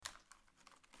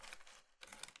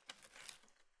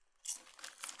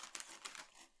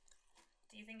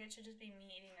think it should just be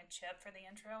me eating a chip for the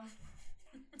intro?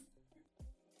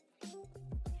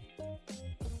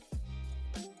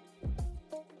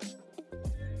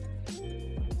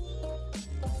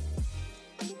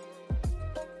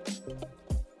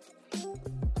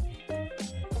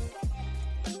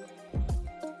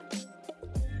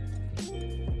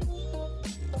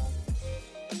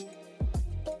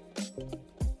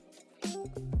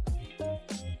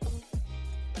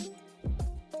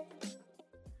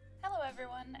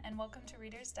 And welcome to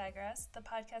Reader's Digress, the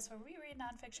podcast where we read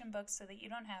nonfiction books so that you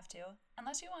don't have to,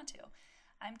 unless you want to.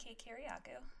 I'm Kate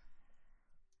Kiriakou.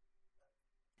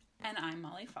 And I'm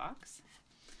Molly Fox.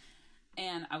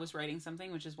 And I was writing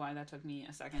something, which is why that took me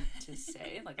a second to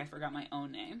say. Like, I forgot my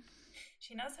own name.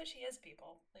 She knows who she is,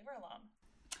 people. Leave her alone.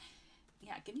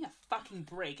 Yeah, give me a fucking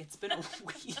break. It's been a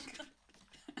week.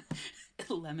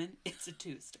 Lemon, it's a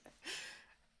Tuesday.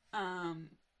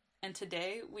 And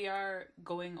today we are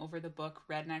going over the book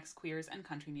Rednecks, Queers, and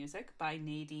Country Music by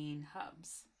Nadine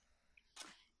Hubbs.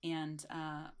 And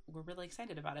we're really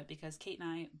excited about it because Kate and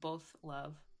I both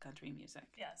love country music.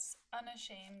 Yes,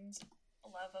 unashamed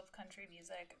love of country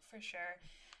music, for sure.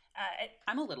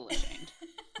 I'm a little ashamed.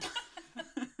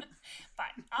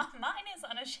 Fine. Mine is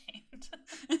unashamed.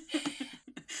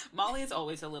 Molly is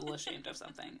always a little ashamed of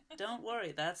something. Don't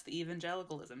worry, that's the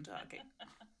evangelicalism talking.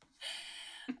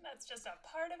 That's just a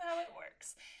part of how it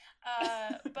works.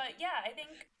 But yeah, I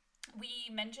think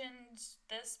we mentioned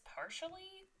this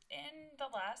partially in the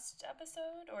last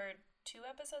episode or 2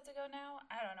 episodes ago now.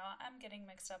 I don't know. I'm getting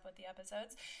mixed up with the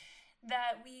episodes.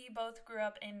 That we both grew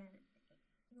up in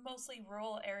mostly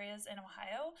rural areas in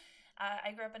Ohio.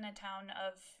 I grew up in a town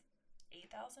of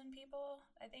 8,000 people,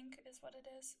 I think is what it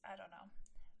is. I don't know.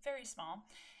 Very small.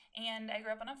 And I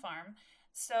grew up on a farm.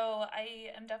 So I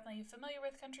am definitely familiar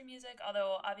with country music,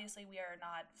 although obviously we are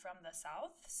not from the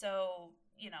South. So,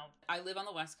 you know. I live on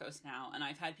the West Coast now, and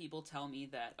I've had people tell me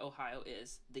that Ohio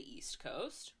is the East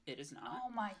Coast. It is not.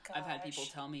 Oh my gosh. I've had people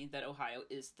tell me that Ohio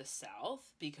is the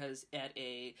South because at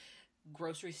a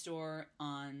grocery store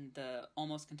on the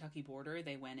almost Kentucky border,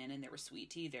 they went in and there was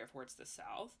sweet tea, therefore it's the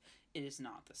South. It is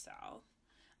not the South.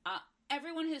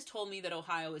 Everyone has told me that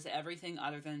Ohio is everything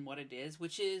other than what it is,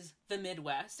 which is the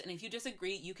Midwest. And if you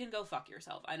disagree, you can go fuck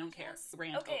yourself. I don't care. Yes.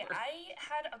 Rant okay, over. I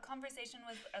had a conversation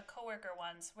with a coworker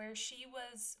once where she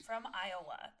was from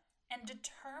Iowa and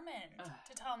determined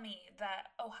to tell me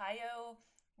that Ohio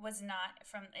was not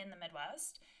in the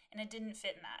Midwest and it didn't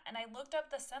fit in that. And I looked up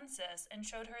the census and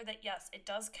showed her that yes, it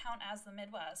does count as the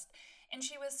Midwest. And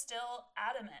she was still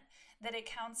adamant that it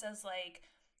counts as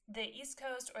like the East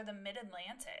Coast or the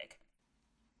Mid-Atlantic.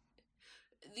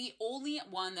 The only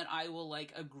one that I will,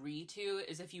 like, agree to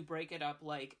is if you break it up,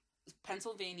 like,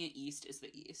 Pennsylvania East is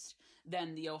the East.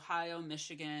 Then the Ohio,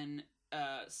 Michigan,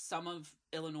 some of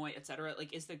Illinois, etc.,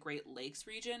 like, is the Great Lakes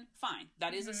region. Fine.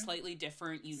 That is a slightly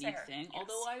different, unique thing. Yes.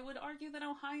 Although I would argue that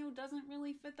Ohio doesn't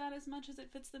really fit that as much as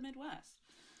it fits the Midwest.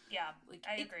 Yeah, like,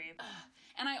 I agree.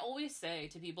 And I always say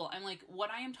to people, I'm like, what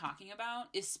I am talking about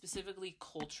is specifically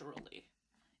culturally.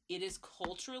 It is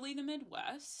culturally the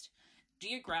Midwest.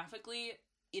 Geographically,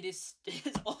 it is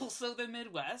also the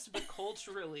Midwest, but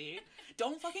culturally,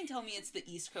 don't fucking tell me it's the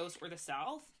East Coast or the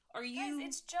South. Are you? Guys,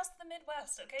 it's just the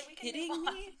Midwest, okay? We can kidding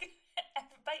me?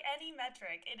 By any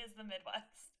metric, it is the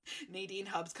Midwest. Nadine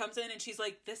Hubbs comes in and she's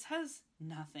like, this has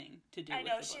nothing to do with the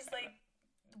book. I know, she's like,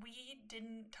 we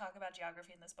didn't talk about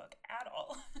geography in this book at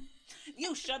all.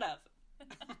 You shut up.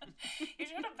 You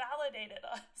should have validated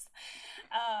us.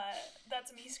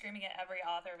 That's me screaming at every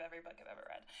author of every book I've ever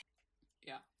read.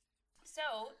 Yeah.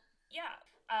 So, yeah,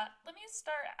 let me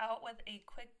start out with a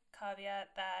quick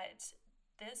caveat that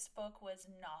this book was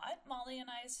not Molly and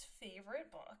I's favorite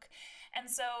book. And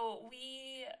so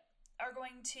we are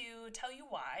going to tell you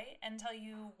why and tell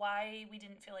you why we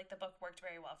didn't feel like the book worked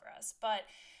very well for us. But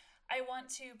I want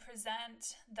to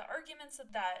present the arguments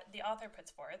that the author puts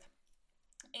forth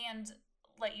and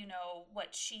let you know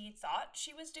what she thought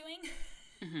she was doing.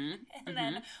 And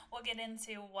then we'll get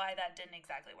into why that didn't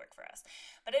exactly work for us.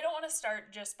 But I don't want to start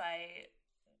just by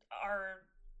our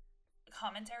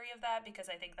commentary of that because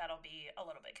I think that'll be a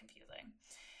little bit confusing.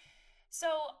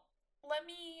 So let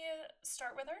me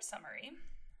start with our summary.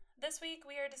 This week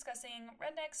we are discussing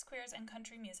Rednecks, Queers, and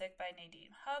Country Music by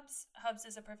Nadine Hubbs. Hubbs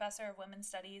is a professor of women's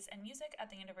studies and music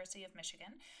at the University of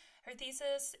Michigan. Her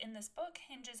thesis in this book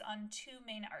hinges on 2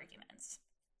 main arguments.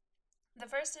 The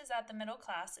first is that the middle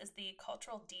class is the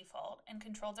cultural default and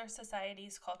controls our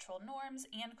society's cultural norms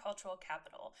and cultural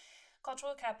capital.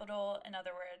 Cultural capital, in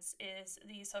other words, is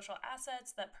the social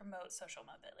assets that promote social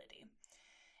mobility.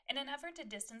 In an effort to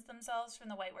distance themselves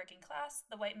from the white working class,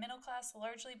 the white middle class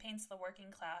largely paints the working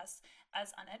class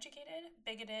as uneducated,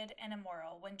 bigoted, and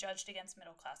immoral when judged against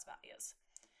middle class values.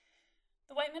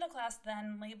 The white middle class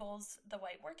then labels the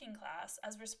white working class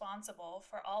as responsible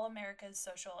for all America's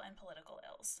social and political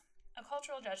ills, a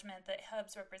cultural judgment that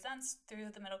Hubbs represents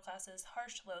through the middle class's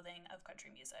harsh loathing of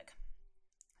country music.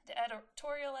 To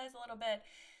editorialize a little bit,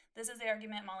 this is the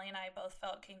argument Molly and I both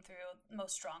felt came through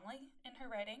most strongly in her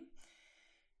writing.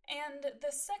 And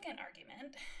the second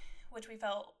argument, which we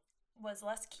felt was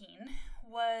less keen,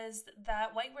 was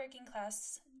that white working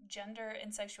class gender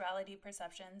and sexuality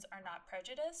perceptions are not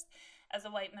prejudiced, as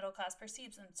the white middle class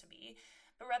perceives them to be,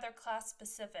 but rather class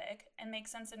specific and make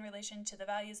sense in relation to the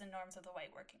values and norms of the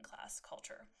white working class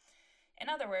culture. In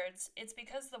other words, it's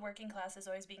because the working class is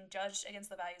always being judged against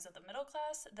the values of the middle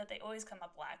class that they always come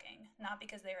up lacking, not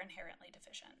because they are inherently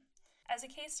deficient. As a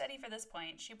case study for this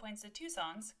point, she points to two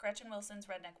songs, Gretchen Wilson's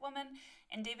Redneck Woman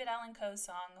and David Allan Coe's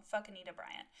song, Fuck Anita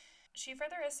Bryant. She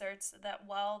further asserts that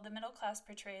while the middle class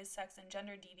portrays sex and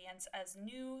gender deviance as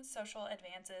new social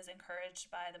advances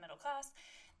encouraged by the middle class,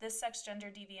 this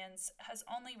sex-gender deviance has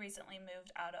only recently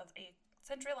moved out of a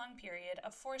century-long period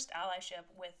of forced allyship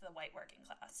with the white working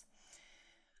class.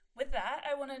 With that,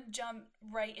 I want to jump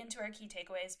right into our key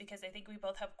takeaways because I think we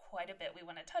both have quite a bit we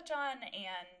want to touch on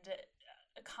and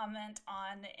comment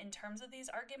on in terms of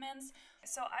these arguments.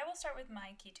 So I will start with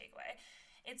my key takeaway.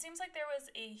 It seems like there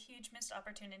was a huge missed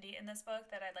opportunity in this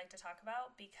book that I'd like to talk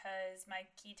about because my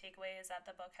key takeaway is that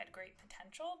the book had great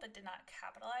potential but did not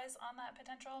capitalize on that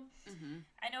potential. Mm-hmm.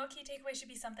 I know a key takeaway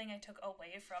should be something I took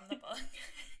away from the book,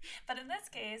 but in this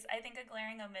case, I think a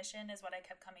glaring omission is what I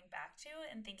kept coming back to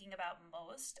and thinking about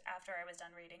most after I was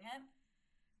done reading it.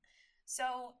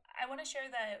 So I want to share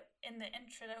that in the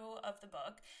intro of the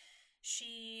book,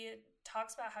 she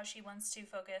talks about how she wants to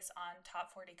focus on top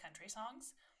 40 country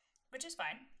songs, which is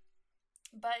fine,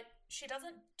 but she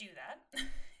doesn't do that.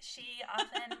 She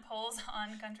often pulls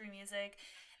on country music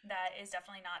that is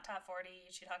definitely not top 40.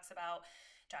 She talks about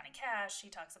Johnny Cash, she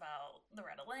talks about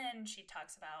Loretta Lynn, she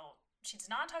does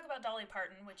not talk about Dolly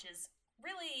Parton, which is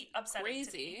really upsetting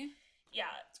to me.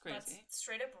 Yeah, it's crazy. That's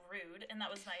straight up rude, and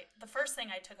that was the first thing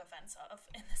I took offense of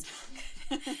in this book.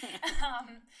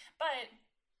 But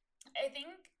I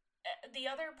think the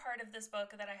other part of this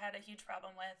book that I had a huge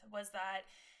problem with was that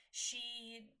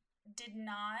she did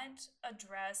not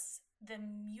address the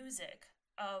music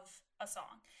of a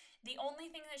song. The only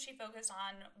thing that she focused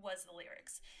on was the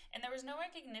lyrics. And there was no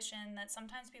recognition that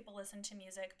sometimes people listen to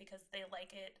music because they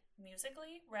like it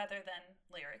musically rather than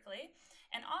lyrically.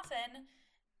 And often,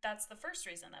 that's the first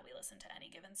reason that we listen to any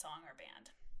given song or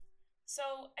band.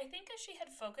 So I think if she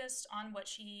had focused on what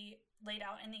she laid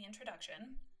out in the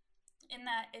introduction, in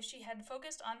that if she had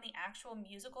focused on the actual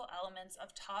musical elements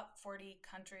of top 40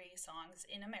 country songs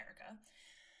in America,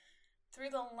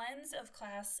 through the lens of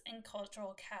class and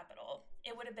cultural capital,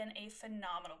 it would have been a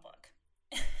phenomenal book.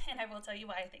 And I will tell you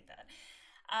why I think that.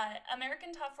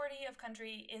 American Top 40 of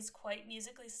Country is quite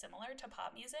musically similar to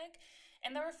pop music,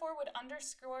 and therefore would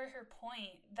underscore her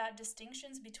point that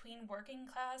distinctions between working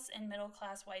class and middle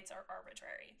class whites are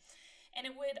arbitrary. And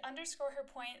it would underscore her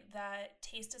point that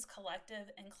taste is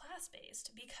collective and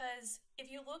class-based, because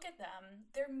if you look at them,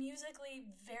 they're musically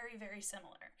very, very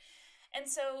similar. And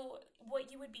so what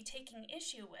you would be taking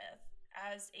issue with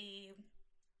as a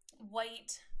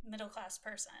white middle-class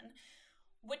person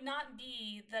would not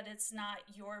be that it's not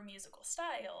your musical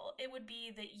style. It would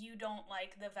be that you don't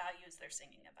like the values they're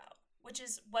singing about, which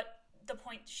is what the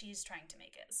point she's trying to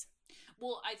make is.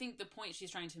 Well, I think the point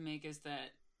she's trying to make is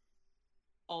that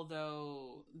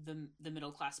although the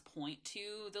middle class point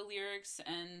to the lyrics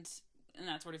and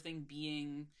that sort of thing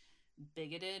being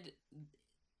bigoted,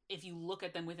 if you look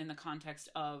at them within the context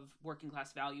of working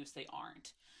class values, they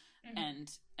aren't. Mm-hmm.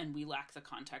 And we lack the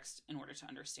context in order to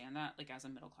understand that, like, as a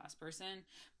middle class person.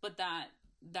 But that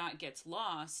gets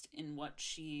lost in what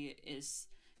she is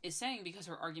saying, because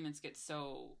her arguments get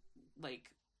so,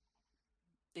 like,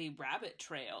 they rabbit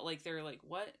trail. Like, they're like,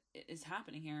 what is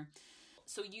happening here?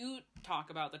 So you talk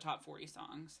about the top 40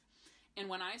 songs. And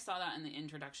when I saw that in the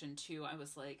introduction too, I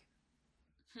was like,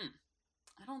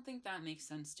 I don't think that makes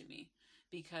sense to me.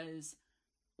 Because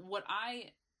what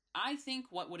I think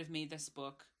what would have made this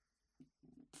book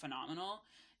phenomenal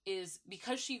is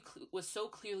because she was so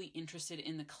clearly interested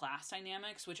in the class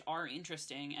dynamics, which are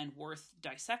interesting and worth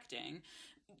dissecting,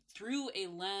 through a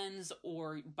lens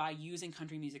or by using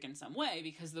country music in some way,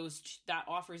 because that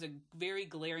offers a very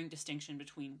glaring distinction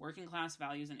between working class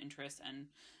values and interests and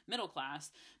middle class.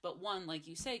 But one, like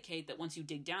you say, Kate, that once you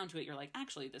dig down to it, you're like,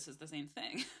 actually, this is the same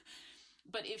thing.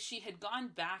 But if she had gone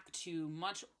back to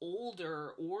much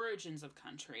older origins of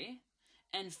country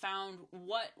and found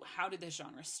how did this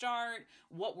genre start,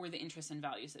 what were the interests and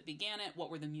values that began it, what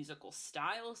were the musical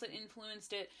styles that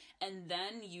influenced it, and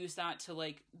then use that to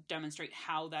like demonstrate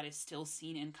how that is still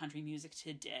seen in country music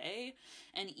today.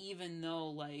 And even though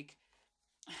like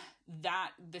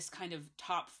that this kind of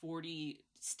top 40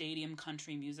 stadium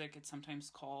country music, it's sometimes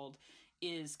called,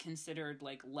 is considered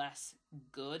like less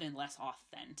good and less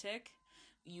authentic,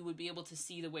 you would be able to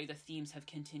see the way the themes have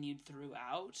continued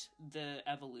throughout the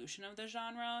evolution of the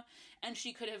genre. And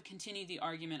she could have continued the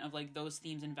argument of like those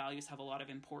themes and values have a lot of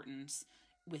importance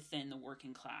within the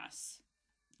working class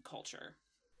culture.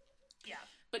 Yeah.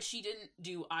 But she didn't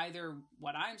do either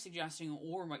what I'm suggesting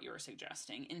or what you're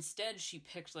suggesting. Instead, she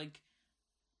picked like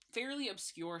fairly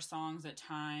obscure songs at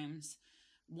times,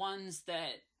 ones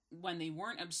that when they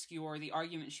weren't obscure, the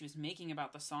argument she was making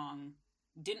about the song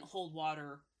didn't hold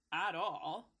water at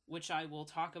all, which I will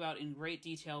talk about in great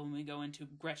detail when we go into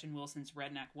Gretchen Wilson's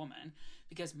Redneck Woman,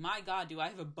 because my God, do I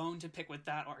have a bone to pick with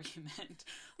that argument.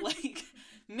 Like,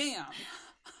 ma'am,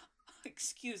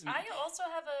 excuse me. I also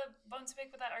have a bone to pick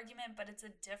with that argument, but it's a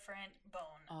different bone.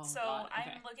 Oh, so God.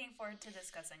 Okay. I'm looking forward to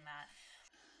discussing that.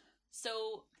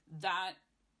 So that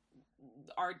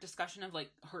our discussion of like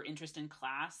her interest in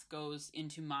class goes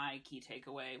into my key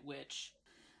takeaway, which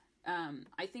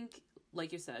I think,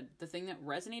 like you said, the thing that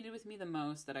resonated with me the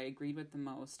most, that I agreed with the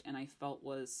most, and I felt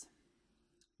was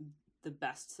the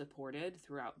best supported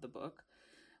throughout the book,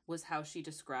 was how she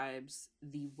describes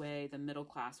the way the middle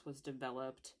class was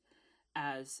developed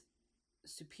as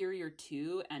superior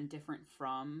to and different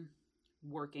from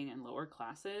working and lower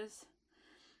classes.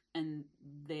 And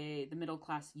the middle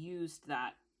class used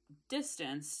that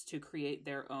distance to create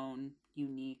their own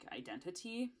unique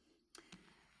identity.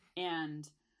 And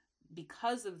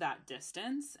because of that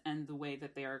distance and the way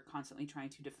that they are constantly trying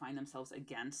to define themselves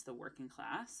against the working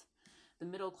class, the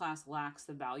middle class lacks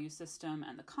the value system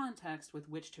and the context with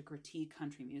which to critique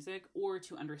country music or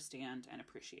to understand and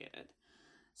appreciate it.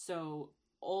 So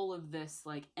all of this,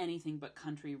 like, anything but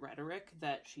country rhetoric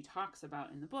that she talks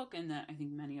about in the book, and that I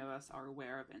think many of us are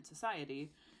aware of in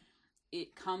society,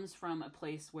 it comes from a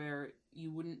place where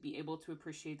you wouldn't be able to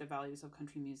appreciate the values of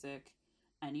country music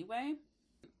anyway.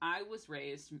 I was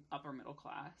raised upper middle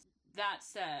class. That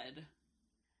said,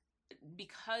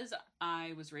 because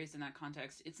I was raised in that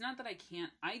context, it's not that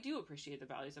I do appreciate the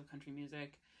values of country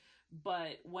music,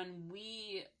 but when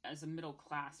we as a middle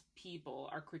class people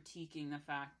are critiquing the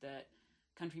fact that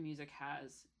country music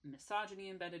has misogyny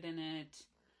embedded in it,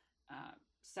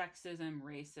 sexism,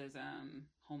 racism,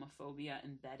 homophobia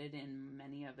embedded in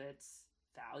many of its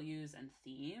values and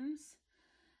themes,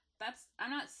 I'm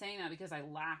not saying that because I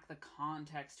lack the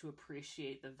context to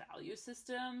appreciate the value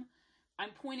system.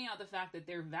 I'm pointing out the fact that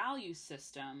their value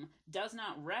system does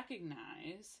not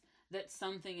recognize that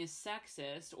something is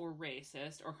sexist or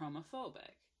racist or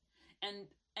homophobic. And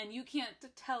you can't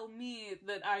tell me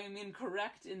that I am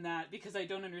incorrect in that because I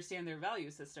don't understand their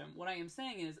value system. What I am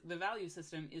saying is the value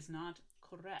system is not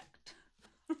correct.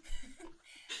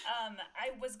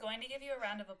 I was going to give you a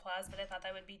round of applause, but I thought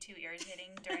that would be too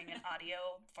irritating during an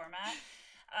audio format.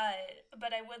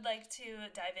 But I would like to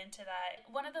dive into that.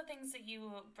 One of the things that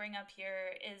you bring up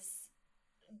here is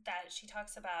that she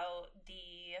talks about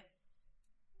the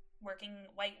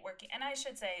white working, and I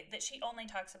should say that she only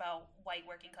talks about white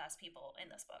working class people in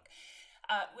this book,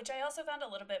 which I also found a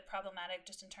little bit problematic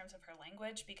just in terms of her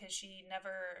language, because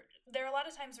there are a lot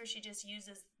of times where she just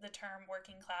uses the term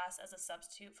working class as a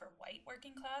substitute for white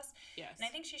working class. Yes. And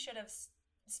I think she should have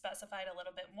specified a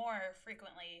little bit more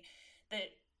frequently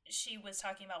that she was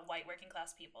talking about white working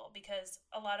class people, because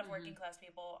a lot of working class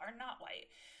people are not white.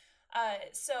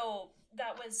 So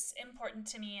that was important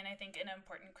to me, and I think an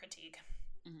important critique.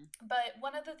 Mm-hmm. But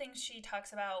one of the things she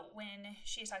talks about when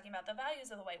she's talking about the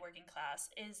values of the white working class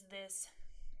is this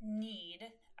need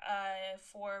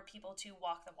for people to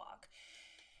walk the walk.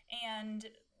 And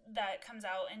that comes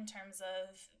out in terms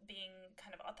of being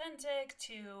kind of authentic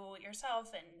to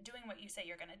yourself and doing what you say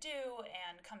you're going to do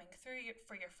and coming through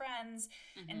for your friends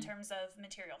in terms of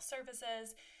material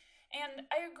services. And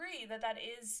I agree that that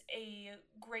is a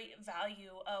great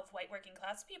value of white working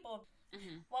class people.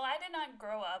 Mm-hmm. While I did not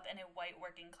grow up in a white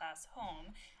working class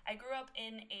home, I grew up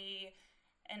in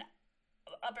an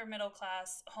upper middle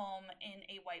class home in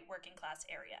a white working class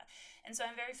area. And so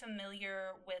I'm very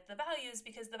familiar with the values,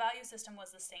 because the value system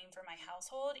was the same for my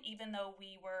household, even though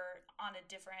we were on a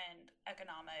different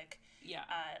economic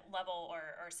level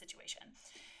or situation.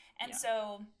 And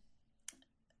so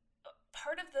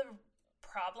part of the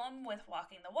problem with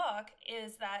walking the walk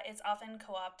is that it's often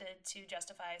co-opted to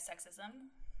justify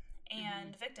sexism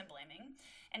and victim blaming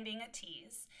and being a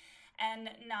tease and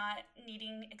not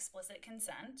needing explicit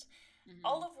consent,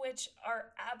 all of which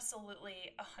are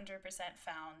absolutely 100%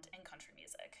 found in country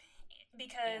music.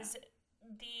 Because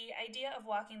the idea of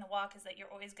walking the walk is that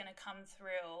you're always going to come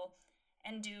through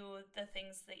and do the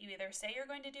things that you either say you're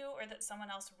going to do or that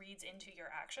someone else reads into your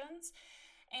actions.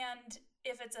 And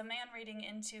if it's a man reading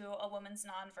into a woman's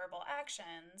nonverbal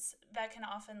actions, that can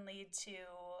often lead to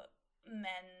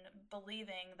men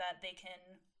believing that they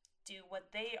can do what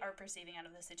they are perceiving out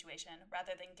of the situation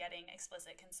rather than getting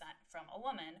explicit consent from a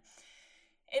woman.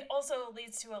 It also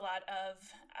leads to a lot of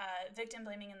victim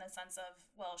blaming in the sense of,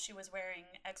 well, she was wearing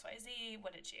XYZ,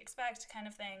 what did she expect, kind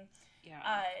of thing. Yeah.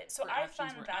 So Her I actions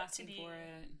find were that to asking be for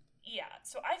it.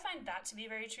 so I find that to be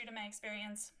very true to my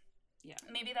experience. Yeah.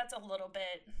 Maybe that's a little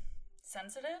bit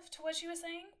sensitive to what she was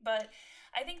saying, but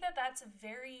I think that that's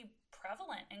very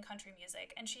prevalent in country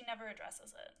music, and she never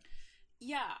addresses it.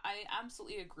 Yeah, I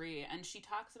absolutely agree. And she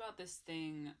talks about this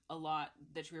thing a lot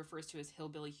that she refers to as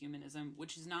hillbilly humanism,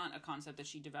 which is not a concept that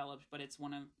she developed, but it's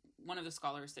one of the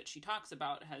scholars that she talks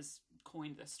about has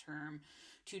coined this term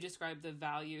to describe the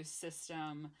value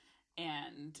system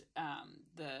and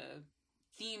the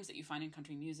themes that you find in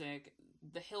country music.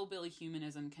 The hillbilly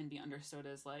humanism can be understood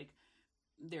as like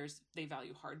they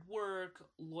value hard work,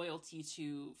 loyalty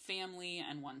to family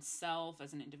and oneself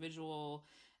as an individual,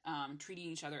 treating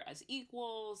each other as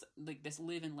equals, like this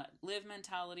live and let live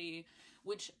mentality,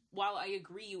 which, while I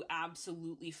agree you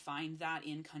absolutely find that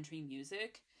in country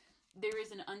music, there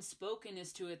is an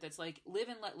unspokenness to it that's like, live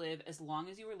and let live as long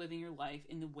as you are living your life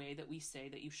in the way that we say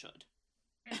that you should.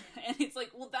 And it's like,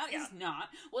 well, that is not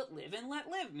what live and let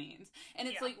live means. And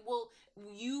it's like, well,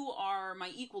 you are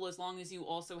my equal as long as you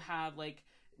also have like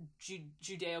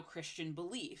Judeo-Christian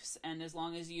beliefs, and as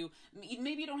long as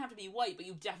maybe you don't have to be white, but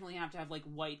you definitely have to have like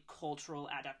white cultural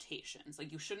adaptations.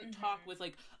 Like you shouldn't talk with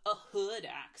like a hood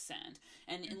accent,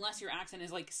 and unless your accent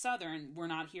is like Southern, we're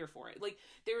not here for it. Like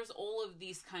there's all of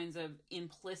these kinds of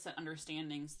implicit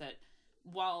understandings that,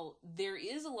 while there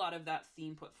is a lot of that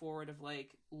theme put forward of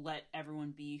like, let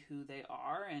everyone be who they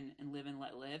are and live and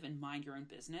let live and mind your own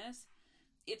business,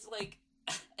 it's like,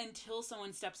 until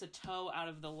someone steps a toe out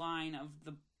of the line of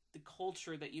the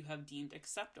culture that you have deemed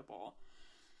acceptable.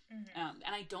 And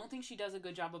I don't think she does a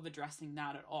good job of addressing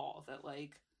that at all. That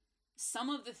like, some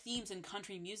of the themes in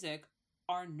country music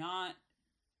are not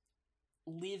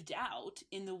lived out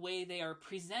in the way they are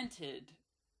presented,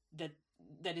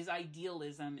 that is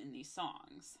idealism in these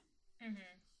songs.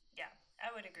 Yeah,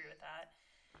 I would agree with that.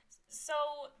 So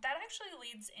that actually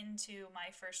leads into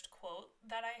my first quote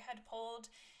that I had pulled,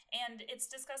 and it's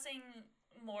discussing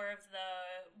more of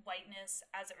the whiteness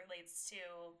as it relates to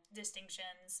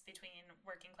distinctions between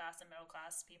working class and middle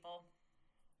class people.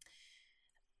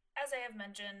 As I have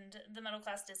mentioned, the middle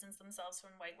class distance themselves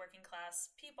from white working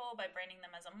class people by branding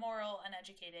them as immoral,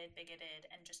 uneducated, bigoted,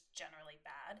 and just generally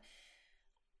bad.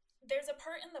 There's a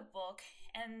part in the book,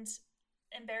 and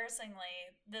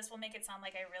embarrassingly, this will make it sound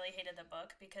like I really hated the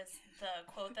book, because the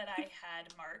quote that I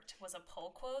had marked was a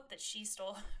pull quote that she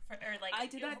stole I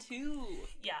did that too.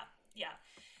 Yeah.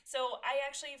 So I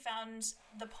actually found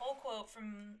the pull quote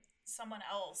from someone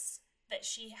else that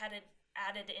she had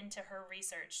added into her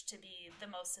research to be the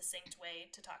most succinct way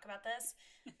to talk about this,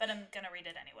 but I'm gonna read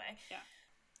it anyway. Yeah.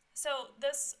 So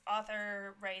this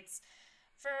author writes,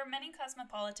 "For many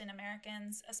cosmopolitan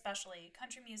Americans, especially,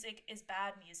 country music is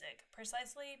bad music,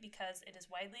 precisely because it is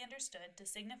widely understood to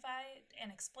signify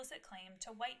an explicit claim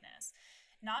to whiteness,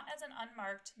 not as an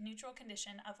unmarked, neutral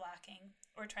condition of lacking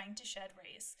or trying to shed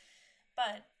race,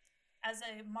 but as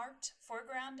a marked,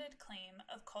 foregrounded claim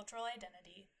of cultural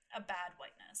identity, a bad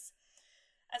whiteness.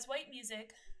 As white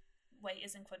music," white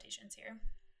is in quotations here,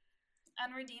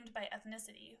 "unredeemed by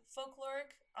ethnicity,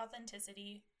 folkloric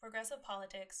authenticity, progressive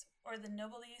politics, or the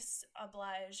noblesse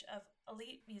oblige of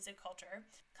elite music culture,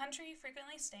 country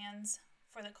frequently stands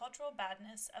for the cultural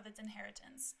badness of its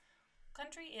inheritance.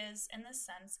 Country is, in this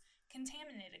sense,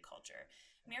 contaminated culture,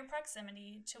 mere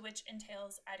proximity to which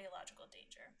entails ideological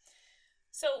danger."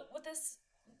 So what this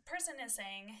person is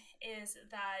saying is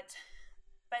that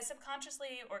by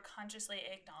subconsciously or consciously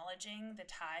acknowledging the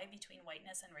tie between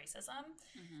whiteness and racism,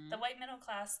 the white middle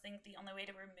class think the only way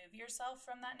to remove yourself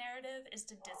from that narrative is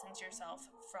to distance yourself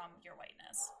from your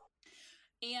whiteness.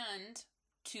 And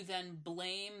to then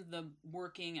blame the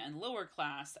working and lower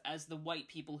class as the white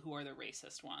people who are the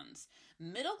racist ones.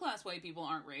 Middle class white people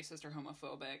aren't racist or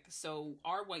homophobic, so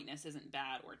our whiteness isn't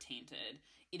bad or tainted.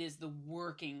 It is the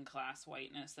working class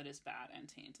whiteness that is bad and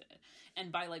tainted.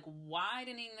 And by like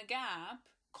widening the gap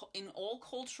in all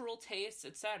cultural tastes,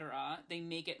 etc., they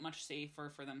make it much safer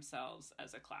for themselves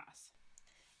as a class.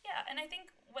 Yeah, and I think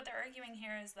what they're arguing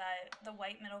here is that the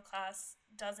white middle class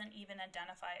doesn't even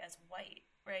identify as white,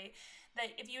 right?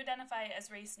 That if you identify as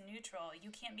race neutral,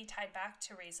 you can't be tied back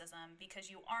to racism because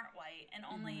you aren't white, and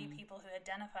only Mm-hmm. people who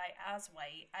identify as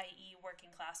white, i.e., working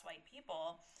class white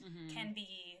people, Mm-hmm. can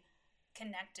be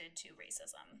connected to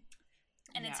racism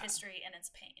and its Yeah. history and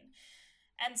its pain.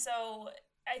 And so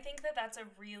I think that that's a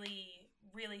really,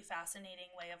 really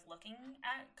fascinating way of looking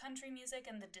at country music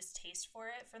and the distaste for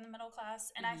it from the middle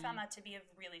class. And I found Mm-hmm. that to be a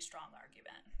really strong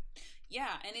argument.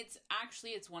 Yeah, and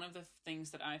it's one of the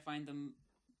things that I find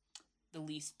the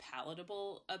least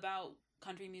palatable about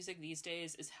country music these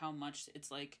days is how much it's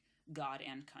like God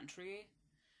and country,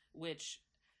 which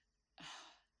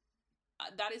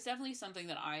that is definitely something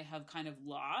that I have kind of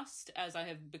lost as I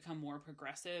have become more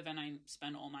progressive and I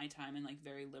spend all my time in like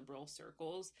very liberal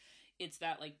circles. It's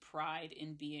that like pride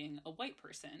in being a white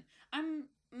person. I'm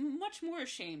much more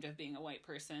ashamed of being a white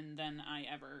person than I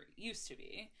ever used to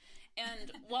be.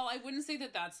 And while I wouldn't say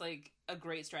that that's like a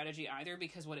great strategy either,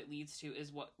 because what it leads to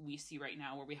is what we see right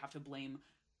now, where we have to blame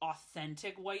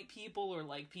authentic white people or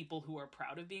like people who are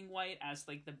proud of being white as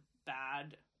like the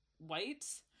bad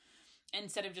whites,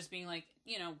 instead of just being like,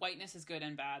 whiteness is good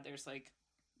and bad. There's like,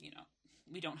 you know,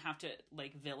 we don't have to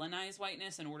like villainize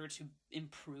whiteness in order to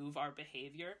improve our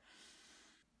behavior.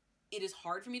 It is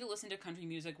hard for me to listen to country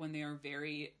music when they are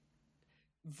very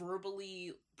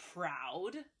verbally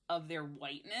proud of their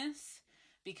whiteness,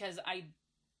 because I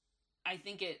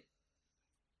think it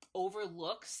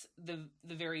overlooks the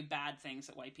very bad things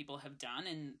that white people have done.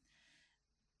 And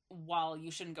while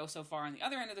you shouldn't go so far on the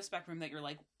other end of the spectrum that you're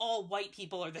like all white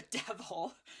people are the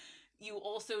devil, you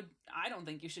also, I don't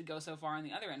think you should go so far on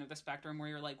the other end of the spectrum where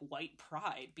you're like white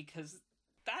pride, because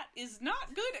that is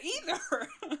not good either.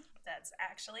 That's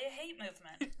actually a hate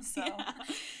movement. So, Yeah.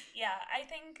 yeah, I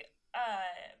think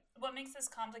what makes this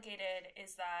complicated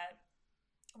is that,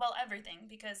 well, everything,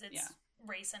 because it's Yeah.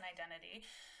 race and identity.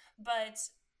 But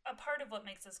a part of what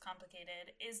makes this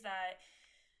complicated is that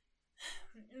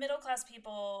middle class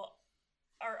people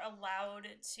are allowed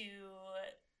to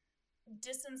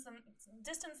distance them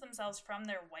distance themselves from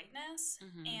their whiteness,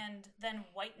 Mm-hmm. and then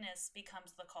whiteness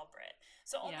becomes the culprit.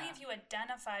 So only Yeah. if you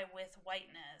identify with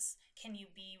whiteness can you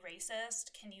be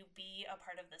racist, can you be a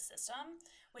part of the system,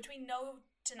 which we know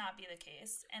to not be the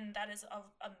case, and that is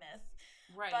a myth.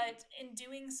 Right. But in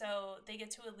doing so, they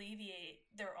get to alleviate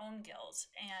their own guilt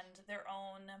and their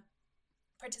own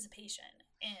participation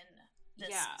in this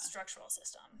Yeah. structural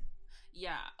system.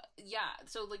 Yeah. Yeah.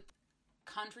 So like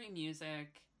country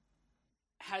music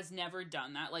has never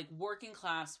done that. Like working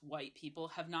class white people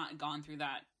have not gone through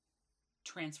that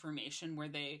transformation where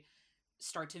they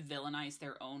start to villainize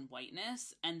their own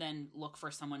whiteness and then look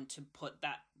for someone to put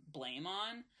that blame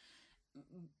on.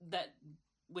 That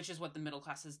which is what the middle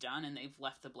class has done, and they've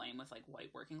left the blame with like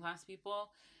white working class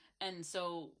people. And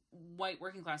so white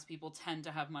working class people tend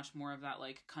to have much more of that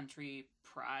like country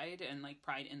pride and like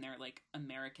pride in their like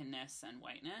Americanness and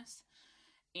whiteness.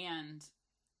 And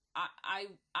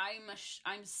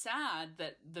I'm sad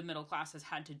that the middle class has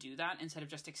had to do that instead of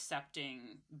just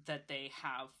accepting that they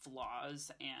have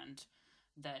flaws and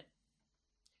that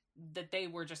they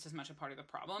were just as much a part of the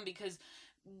problem. Because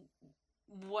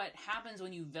what happens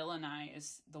when you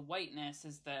villainize the whiteness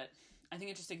is that I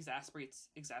think it just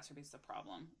exacerbates the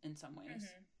problem in some ways.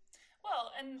 Mm-hmm.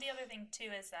 Well, and the other thing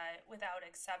too is that without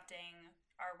accepting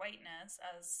our whiteness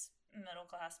as middle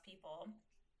class people,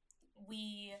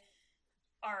 we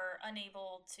are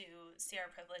unable to see our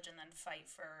privilege and then fight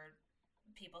for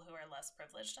people who are less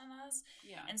privileged than us.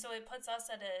 Yeah. And so it puts us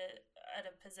at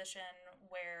a position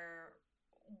where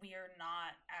we're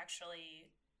not actually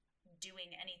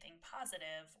doing anything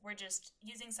positive. We're just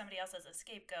using somebody else as a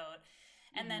scapegoat.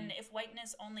 And Mm-hmm. then if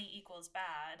whiteness only equals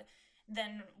bad,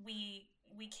 then we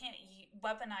can't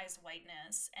weaponize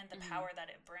whiteness and the Mm-hmm. power that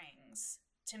it brings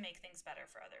to make things better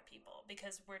for other people,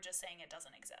 because we're just saying it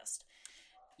doesn't exist.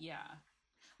 Yeah.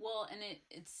 Well, and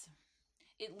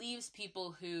it leaves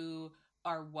people who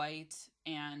are white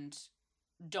and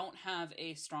don't have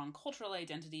a strong cultural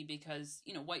identity, because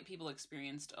white people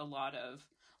experienced a lot of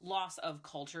loss of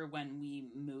culture when we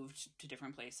moved to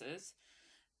different places.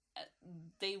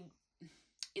 They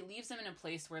It leaves them in a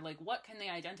place where like what can they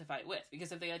identify with?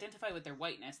 Because if they identify with their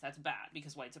whiteness, that's bad,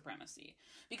 because white supremacy,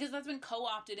 because that's been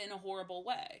co-opted in a horrible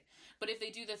way. But if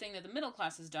they do the thing that the middle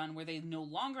class has done, where they no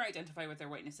longer identify with their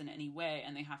whiteness in any way,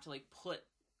 and they have to like put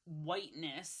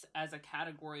whiteness as a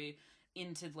category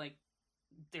into like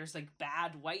there's like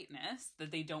bad whiteness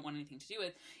that they don't want anything to do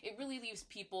with, it really leaves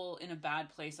people in a bad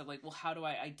place of like, well, how do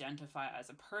I identify as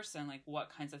a person? Like what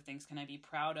kinds of things can I be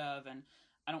proud of? And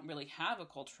I don't really have a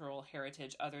cultural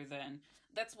heritage other than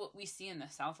that's what we see in the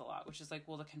South a lot, which is like,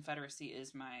 well, the Confederacy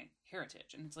is my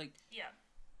heritage. And it's like, Yeah.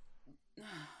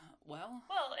 Well,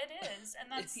 it is.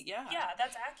 And that's, yeah,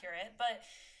 that's accurate. But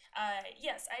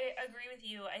yes, I agree with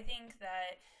you. I think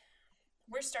that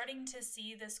we're starting to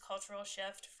see this cultural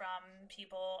shift from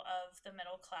people of the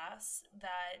middle class,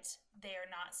 that they are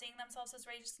not seeing themselves as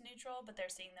race neutral, but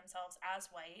they're seeing themselves as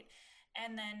white.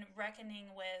 And then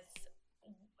reckoning with,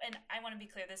 and I want to be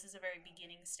clear, this is the very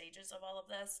beginning stages of all of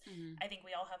this. Mm-hmm. I think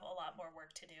we all have a lot more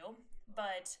work to do,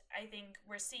 but I think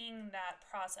we're seeing that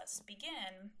process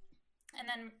begin, and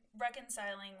then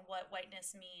reconciling what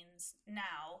whiteness means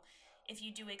now. If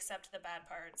you do accept the bad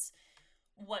parts,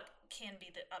 what can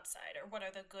be the upside, or what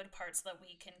are the good parts that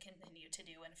we can continue to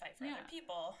do and fight for other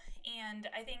people. And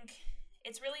I think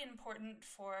it's really important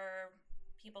for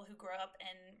people who grew up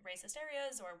in racist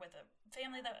areas or with a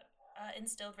family that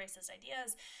instilled racist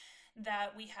ideas,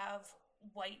 that we have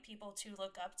white people to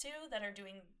look up to that are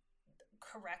doing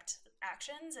correct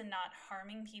actions and not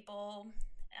harming people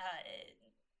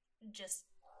just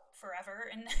forever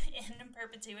and in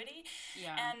perpetuity.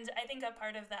 Yeah. And I think a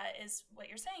part of that is what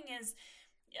you're saying is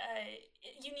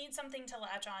you need something to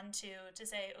latch on to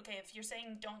say, okay, if you're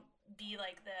saying don't be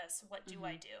like this, what do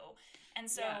I do? And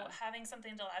so having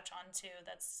something to latch on to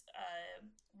that's a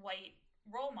white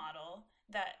role model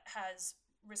that has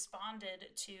responded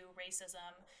to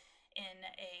racism in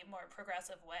a more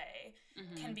progressive way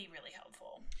can be really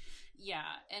helpful.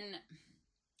 Yeah, and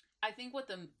I think what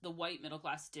the white middle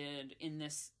class did in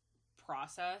this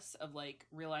process of like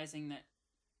realizing that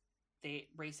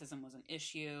racism was an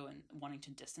issue and wanting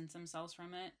to distance themselves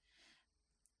from it,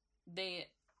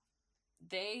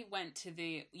 they went to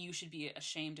the you should be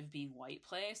ashamed of being white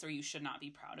place, or you should not be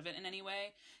proud of it in any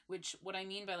way, which what I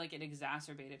mean by like it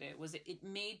exacerbated it was it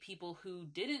made people who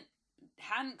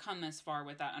hadn't come as far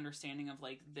with that understanding of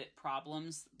like the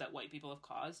problems that white people have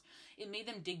caused, it made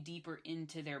them dig deeper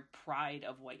into their pride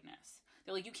of whiteness.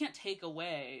 They're like, you can't take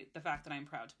away the fact that I'm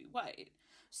proud to be white.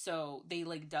 So they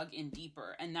like dug in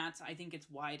deeper, and I think it's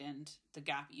widened the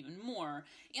gap even more.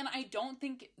 And I don't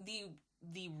think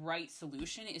the right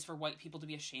solution is for white people to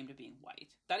be ashamed of being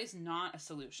white. That is not a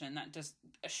solution.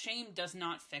 Shame does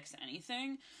not fix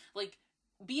anything. Like,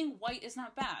 being white is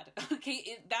not bad.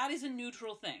 Okay, that is a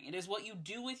neutral thing. It is what you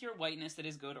do with your whiteness that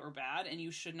is good or bad, and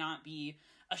you should not be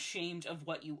ashamed of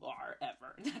what you are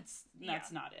ever.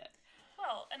 That's not it.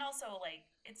 Well, and also, like,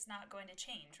 it's not going to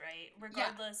change, right?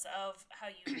 Regardless of how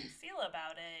you feel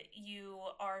about it, you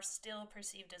are still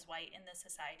perceived as white in this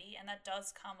society, and that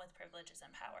does come with privileges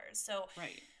and powers. So,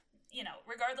 you know,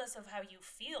 regardless of how you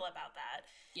feel about that,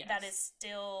 that is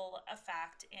still a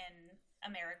fact in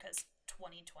America's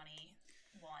 2021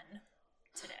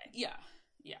 today. Yeah.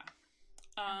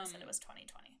 I said it was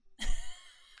 2020.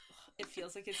 It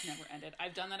feels like it's never ended.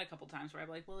 I've done that a couple times where I'm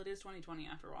like, well, it is 2020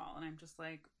 after all, and I'm just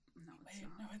like, no,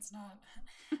 it's not.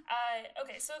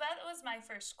 Okay, so that was my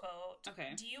first quote.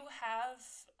 Okay. Do you have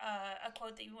a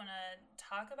quote that you want to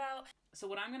talk about? So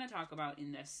what I'm going to talk about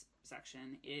in this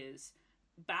section is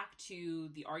back to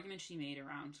the argument she made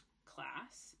around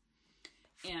class.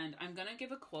 And I'm going to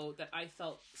give a quote that I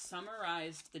felt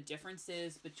summarized the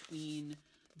differences between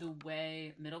the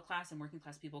way middle class and working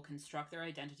class people construct their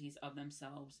identities of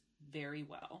themselves very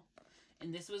well.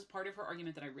 And this was part of her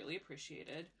argument that I really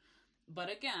appreciated.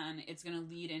 But again, it's going to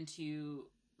lead into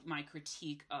my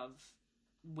critique of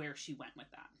where she went with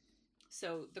that.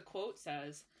 So the quote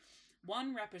says,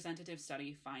 "One representative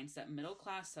study finds that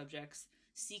middle-class subjects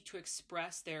seek to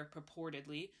express their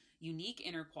purportedly unique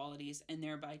inner qualities and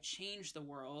thereby change the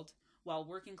world, while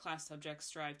working-class subjects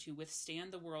strive to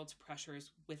withstand the world's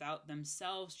pressures without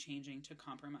themselves changing to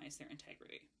compromise their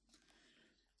integrity."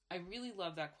 I really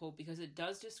love that quote because it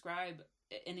does describe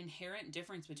an inherent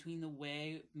difference between the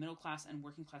way middle class and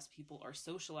working class people are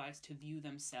socialized to view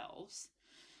themselves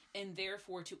and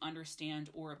therefore to understand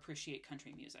or appreciate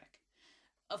country music.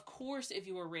 Of course, if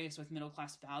you were raised with middle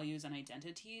class values and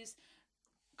identities,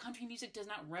 country music does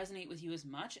not resonate with you as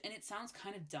much and it sounds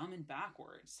kind of dumb and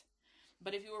backwards.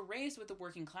 But if you were raised with the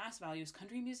working class values,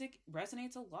 country music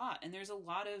resonates a lot, and there's a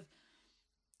lot of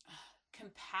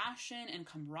compassion and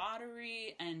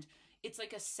camaraderie, and it's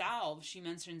like a salve, she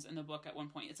mentions in the book at one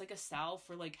point. It's like a salve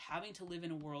for like having to live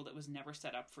in a world that was never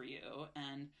set up for you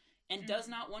and does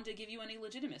not want to give you any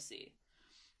legitimacy.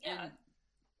 Yeah. And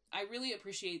I really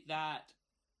appreciate that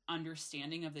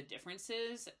understanding of the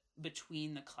differences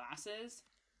between the classes.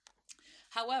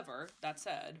 However, that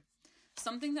said,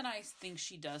 something that I think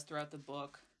she does throughout the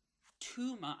book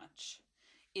too much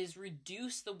is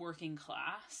reduce the working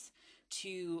class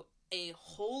to a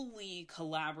wholly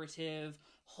collaborative,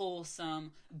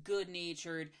 wholesome,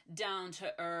 good-natured,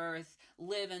 down-to-earth,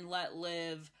 live and let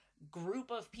live group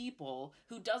of people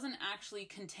who doesn't actually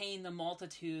contain the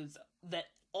multitudes that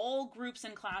all groups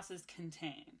and classes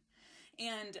contain.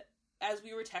 And as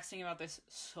we were texting about this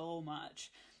so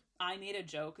much, I made a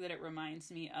joke that it reminds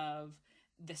me of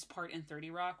this part in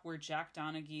 30 Rock where Jack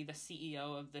Donaghy, the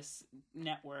CEO of this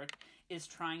network, is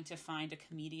trying to find a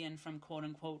comedian from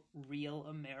quote-unquote real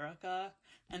America.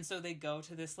 And so they go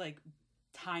to this, like,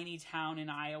 tiny town in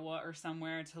Iowa or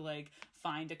somewhere to, like,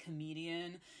 find a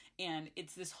comedian. And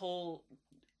it's this whole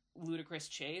ludicrous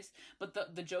chase.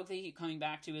 But the joke they keep coming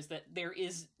back to is that there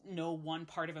is no one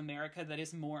part of America that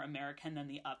is more American than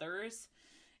the others.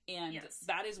 And yes.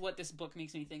 That is what this book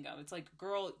makes me think of. It's like,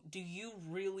 girl, do you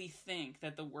really think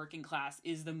that the working class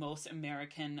is the most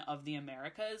American of the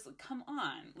Americas? Like, come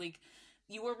on. Like,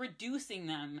 you are reducing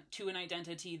them to an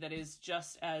identity that is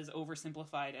just as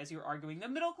oversimplified as you're arguing the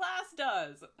middle class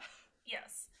does.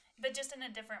 Yes. But just in a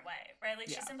different way, right? Like,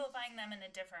 she's simplifying them in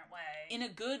a different way. In a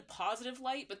good, positive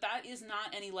light, but that is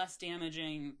not any less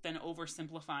damaging than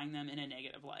oversimplifying them in a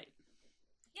negative light.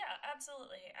 Yeah,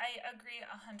 absolutely. I agree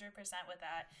 100% with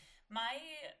that. My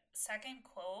second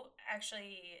quote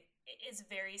actually is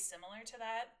very similar to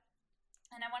that.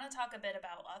 And I want to talk a bit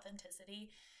about authenticity.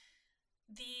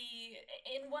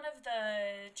 In one of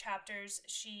the chapters,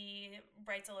 she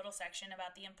writes a little section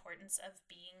about the importance of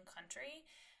being country.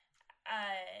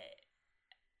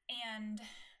 And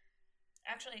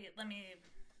actually, let me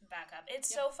back up.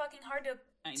 It's so fucking hard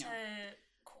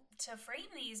to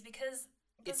frame these because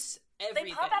it's everything.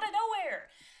 They pop out of nowhere.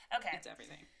 Okay. It's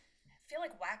everything. I feel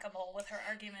like whack-a-mole with her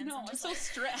arguments. No, I'm so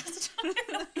stressed.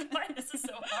 Why this is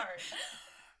so hard.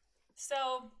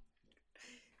 So,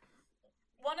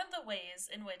 one of the ways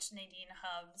in which Nadine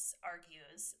Hubbs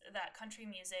argues that country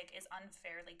music is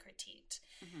unfairly critiqued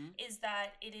is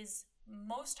that it is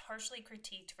most harshly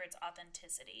critiqued for its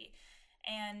authenticity.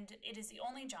 And it is the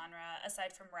only genre,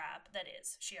 aside from rap, that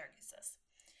is. She argues this.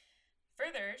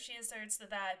 Further, she asserts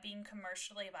that being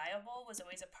commercially viable was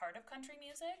always a part of country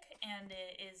music, and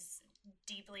it is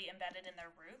deeply embedded in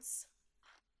their roots.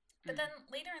 But then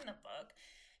later in the book,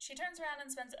 she turns around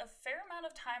and spends a fair amount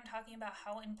of time talking about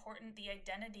how important the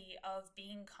identity of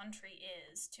being country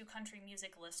is to country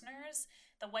music listeners,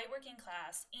 the white working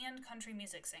class, and country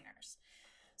music singers.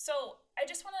 So I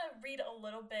just want to read a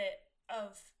little bit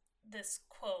of this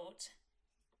quote,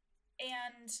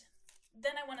 and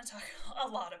then I want to talk a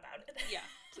lot about it. Yeah,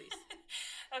 please.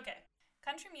 Okay.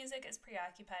 Country music is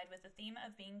preoccupied with the theme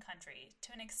of being country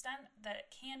to an extent that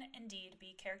it can indeed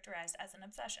be characterized as an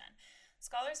obsession.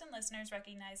 Scholars and listeners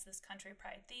recognize this country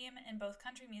pride theme in both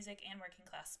country music and working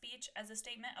class speech as a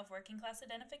statement of working class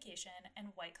identification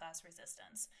and white class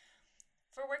resistance.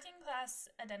 For working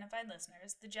class identified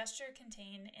listeners, the gesture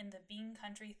contained in the being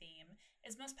country theme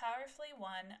is most powerfully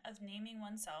one of naming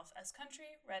oneself as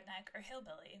country, redneck, or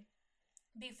hillbilly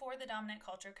before the dominant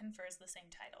culture confers the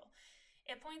same title.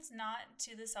 It points not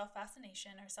to the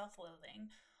self-fascination or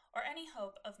self-loathing, or any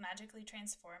hope of magically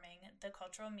transforming the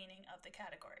cultural meaning of the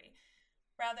category.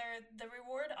 Rather, the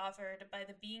reward offered by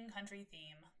the being country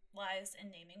theme lies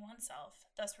in naming oneself,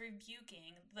 thus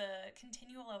rebuking the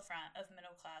continual affront of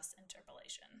middle-class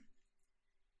interpolation.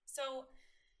 So,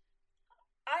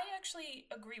 I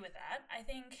actually agree with that. I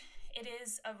think it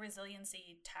is a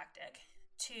resiliency tactic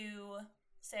to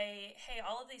say, hey,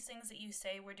 all of these things that you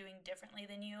say we're doing differently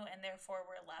than you and therefore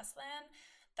we're less than,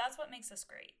 that's what makes us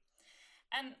great.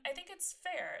 And I think it's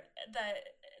fair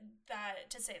that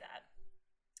to say that.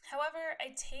 However,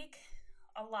 I take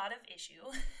a lot of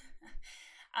issue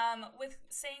with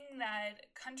saying that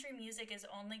country music is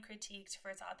only critiqued for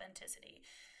its authenticity,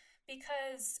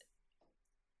 because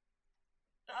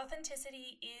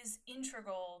authenticity is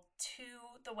integral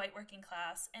to the white working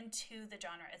class and to the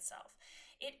genre itself.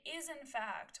 It is, in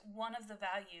fact, one of the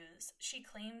values she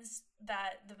claims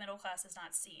that the middle class is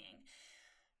not seeing.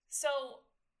 So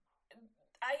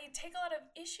I take a lot of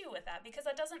issue with that because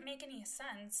that doesn't make any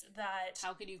sense. That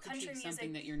how could you critique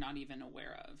something that you're not even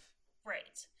aware of?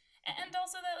 Right. And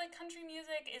also that, like, country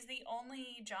music is the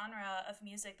only genre of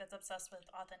music that's obsessed with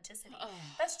authenticity.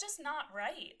 That's just not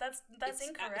right. That's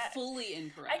incorrect. Fully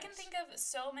incorrect. I can think of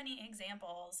so many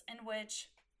examples in which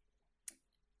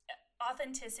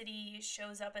authenticity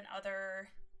shows up in other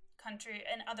country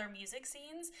and other music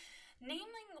scenes,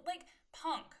 namely like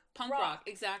punk rock,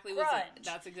 exactly.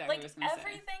 That's exactly like what I was going to say.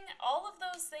 Everything, all of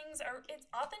those things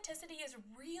authenticity is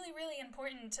really, really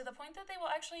important to the point that they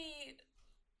will actually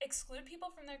exclude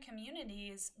people from their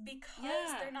communities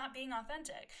because they're not being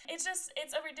authentic. It's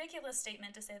a ridiculous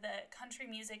statement to say that country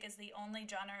music is the only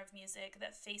genre of music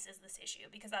that faces this issue,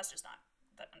 because that's just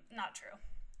not true.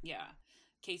 Yeah.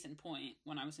 Case in point,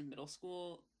 when I was in middle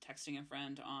school, texting a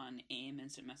friend on AIM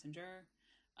Instant Messenger,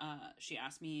 she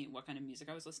asked me what kind of music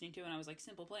I was listening to, and I was like,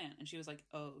 Simple Plan. And she was like,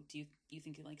 oh, do you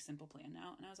think you like Simple Plan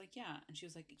now? And I was like, yeah. And she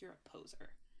was like, you're a poser.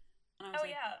 And I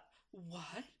was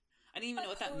what? I didn't even know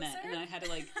what that meant. And then I had to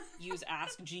like use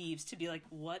Ask Jeeves to be like,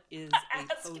 what is a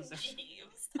poser? Ask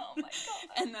Jeeves. Oh my god.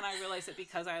 And then I realized that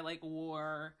because I like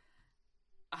wore,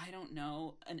 I don't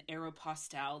know, an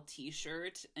Aeropostale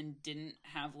t-shirt and didn't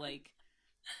have like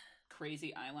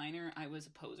crazy eyeliner, I was a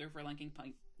poser for liking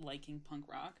punk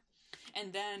rock.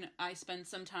 And then I spent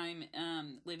some time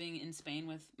living in Spain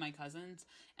with my cousins,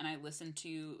 and I listened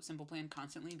to Simple Plan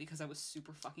constantly because I was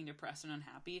super fucking depressed and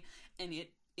unhappy. And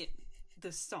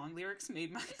the song lyrics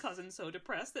made my cousin so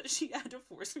depressed that she had to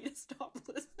force me to stop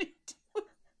listening to it.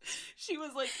 She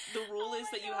was like, the rule is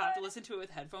that you have to listen to it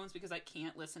with headphones because I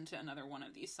can't listen to another one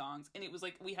of these songs. And it was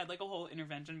like, we had like a whole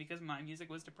intervention because my music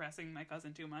was depressing my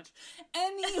cousin too much.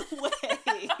 Anyway,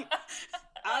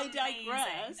 I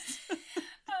digress.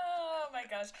 Oh my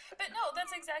gosh. But no,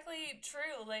 that's exactly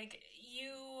true. Like,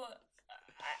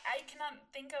 I cannot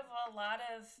think of a lot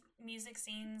of music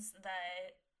scenes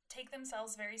that take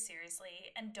themselves very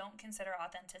seriously and don't consider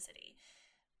authenticity.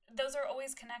 Those are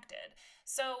always connected.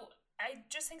 So I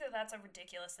just think that that's a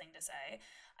ridiculous thing to say.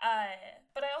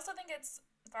 But I also think it's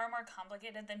far more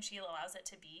complicated than she allows it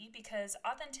to be, because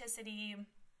authenticity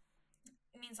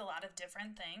means a lot of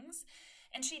different things,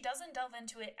 and she doesn't delve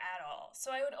into it at all.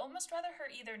 So I would almost rather her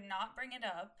either not bring it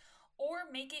up or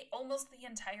make it almost the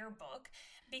entire book,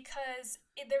 because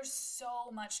there's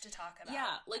so much to talk about.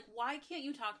 Yeah, like, why can't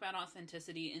you talk about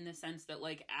authenticity in the sense that,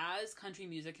 like, as country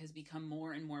music has become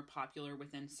more and more popular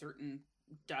within certain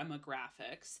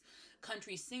demographics,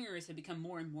 country singers have become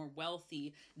more and more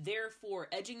wealthy, therefore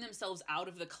edging themselves out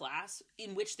of the class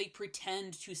in which they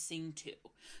pretend to sing to.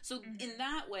 So in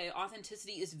that way,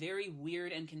 authenticity is very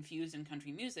weird and confused in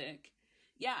country music.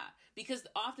 Yeah, because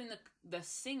often the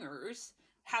singers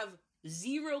have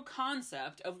zero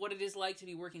concept of what it is like to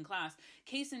be working class.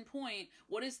 Case in point,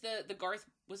 what is the Garth,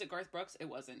 was it Garth Brooks? It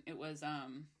wasn't. It was,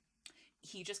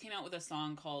 he just came out with a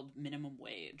song called Minimum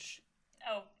Wage.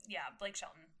 Oh, yeah, Blake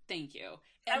Shelton. Thank you.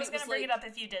 And I was going to bring it up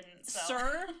if you didn't, so.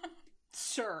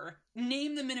 Sir,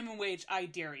 name the minimum wage, I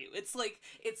dare you. It's like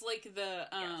the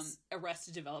Yes.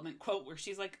 Arrested Development quote where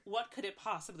she's like, what could it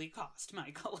possibly cost,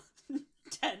 Michael?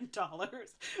 $10.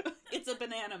 It's a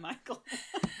banana, Michael.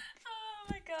 Oh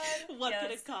my god. What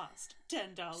could it cost?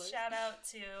 $10. Shout out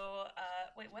to,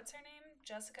 wait, what's her name?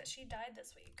 Jessica. She died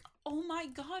this week. Oh my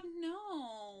god,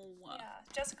 no.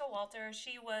 Yeah, Jessica Walter.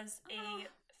 She was a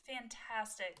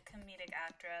fantastic comedic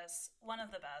actress. One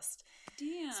of the best.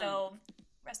 Damn. So,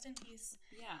 rest in peace.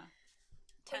 Yeah.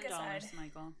 $10,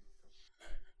 Michael.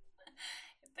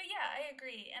 But yeah, I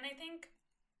agree. And I think,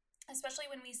 especially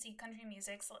when we see country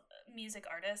music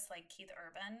artists like Keith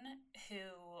Urban,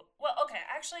 who, well, okay,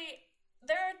 actually,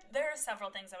 there are several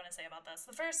things I want to say about this.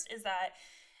 The first is that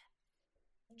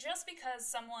just because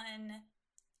someone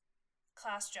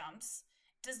class jumps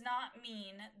does not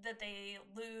mean that they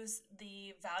lose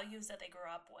the values that they grew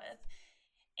up with.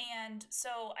 And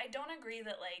so I don't agree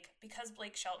that, like, because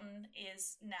Blake Shelton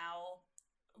is now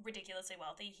ridiculously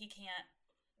wealthy, he can't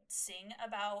sing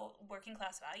about working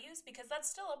class values, because that's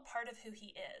still a part of who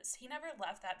he is. He never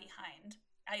left that behind,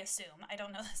 I assume. I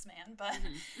don't know this man, but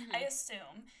I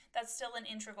assume that's still an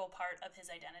integral part of his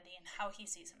identity and how he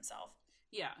sees himself.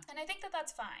 Yeah. And I think that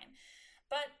that's fine.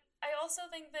 But I also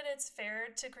think that it's fair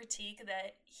to critique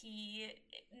that he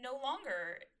no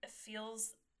longer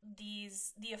feels the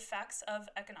effects of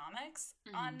economics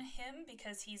on him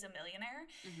because he's a millionaire.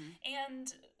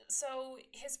 And so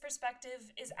his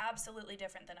perspective is absolutely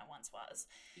different than it once was.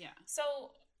 Yeah.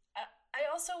 So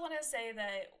I also want to say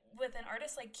that with an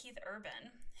artist like Keith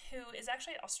Urban, who is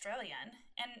actually Australian,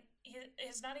 and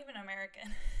he's not even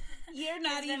American. You're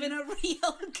not even a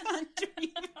real country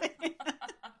fan.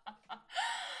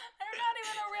 You're not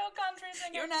even a real country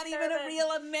singer. You're not even a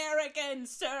real American,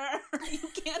 sir. You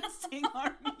can't sing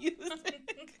our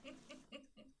music.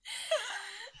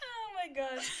 Oh my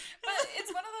gosh. But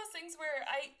it's one of those things where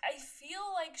I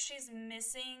feel like she's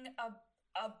missing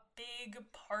a big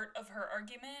part of her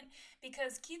argument,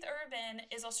 because Keith Urban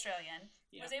is Australian,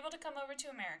 was able to come over to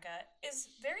America, is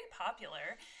very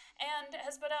popular, and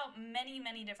has put out many,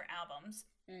 many different albums.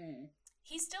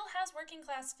 He still has working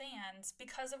class fans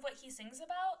because of what he sings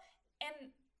about,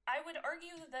 and I would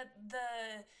argue that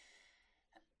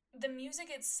the music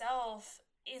itself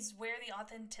is where the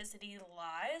authenticity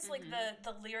lies. Like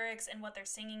the lyrics and what they're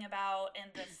singing about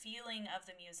and the feeling of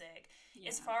the music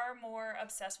is far more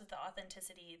obsessed with the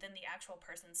authenticity than the actual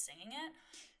person singing it.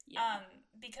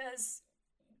 Because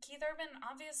Keith Urban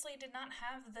obviously did not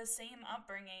have the same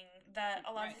upbringing that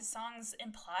a lot of his songs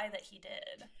imply that he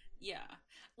did. Yeah.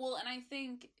 Well, and I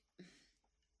think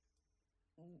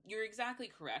you're exactly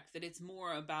correct that it's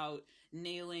more about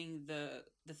nailing the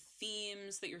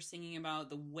themes that you're singing about,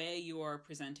 the way you are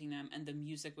presenting them, and the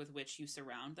music with which you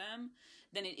surround them,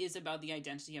 than it is about the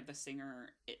identity of the singer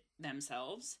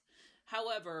themselves.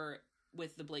 However,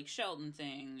 with the Blake Shelton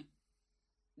thing,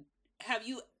 have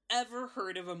you ever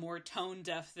heard of a more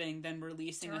tone-deaf thing than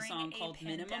releasing a song called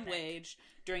Minimum Wage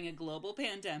during a global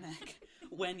pandemic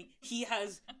when he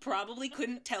probably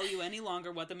couldn't tell you any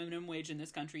longer what the minimum wage in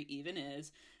this country even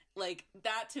is? Like,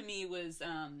 that to me was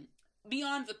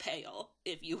beyond the pale,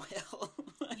 if you will.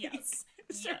 Like, yes.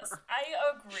 sure. Yes,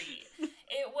 I agree.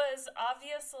 It was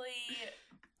obviously...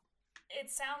 It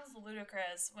sounds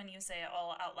ludicrous when you say it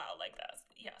all out loud like this.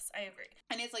 Yes, I agree.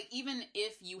 And it's like, even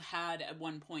if you had at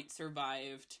one point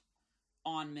survived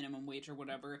on minimum wage or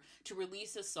whatever, to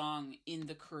release a song in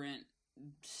the current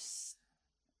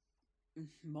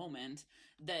moment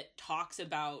that talks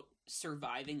about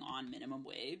surviving on minimum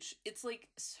wage, it's like,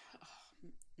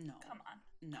 no. Come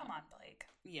on. No. Come on, Blake.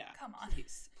 Yeah. Come on.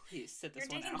 Please sit this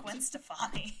one out. You're dating Gwen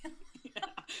Stefani.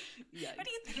 Yeah. What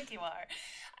do you think you are?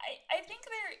 I think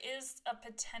there is a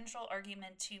potential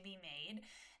argument to be made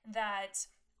that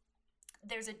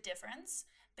there's a difference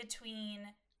between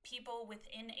people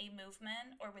within a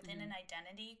movement or within an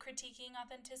identity critiquing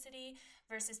authenticity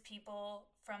versus people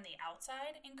from the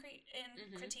outside in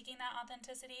critiquing that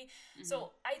authenticity.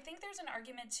 So I think there's an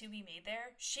argument to be made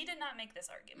there. She did not make this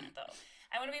argument, though.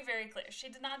 I want to be very clear. She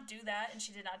did not do that, and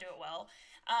she did not do it well.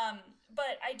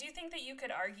 But I do think that you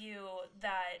could argue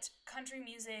that country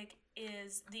music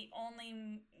is the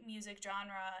only music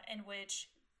genre in which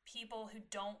people who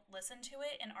don't listen to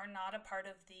it and are not a part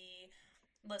of the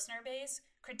listener base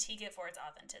critique it for its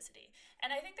authenticity.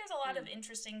 And I think there's a lot of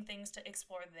interesting things to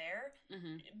explore there.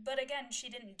 But again, she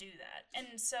didn't do that.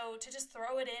 And so to just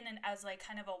throw it in and as like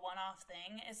kind of a one-off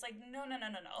thing, it's like, no.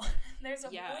 There's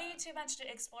way too much to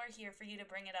explore here for you to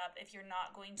bring it up if you're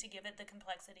not going to give it the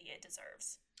complexity it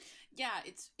deserves. Yeah,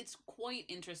 it's quite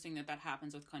interesting that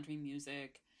happens with country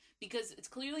music, because it's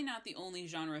clearly not the only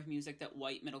genre of music that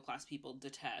white middle-class people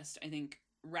detest. I think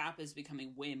rap is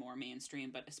becoming way more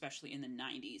mainstream, but especially in the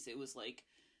 90s, it was like,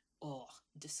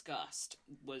 disgust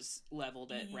was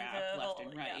leveled at rap left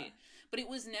and right. Yeah. But it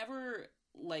was never,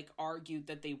 like, argued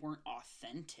that they weren't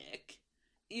authentic.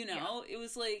 You know? Yeah. It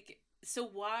was like, so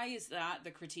why is that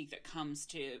the critique that comes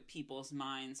to people's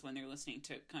minds when they're listening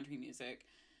to country music?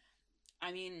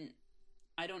 I mean,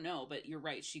 I don't know, but you're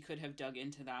right. She could have dug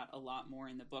into that a lot more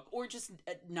in the book, or just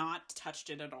not touched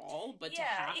it at all. But to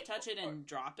half touch it and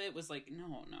drop it was like, no.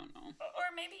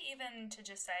 Or maybe even to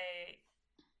just say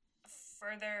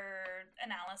further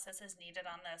analysis is needed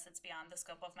on this. It's beyond the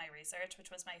scope of my research, which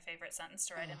was my favorite sentence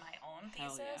to write in my own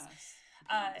thesis.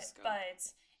 Yes. But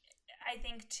I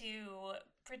think to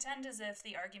pretend as if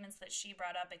the arguments that she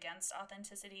brought up against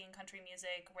authenticity in country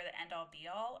music were the end-all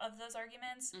be-all of those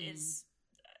arguments is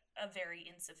a very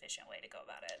insufficient way to go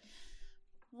about it.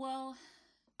 Well,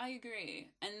 I agree.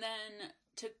 And then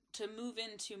to move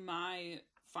into my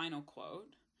final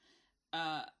quote,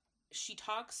 she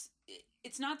talks,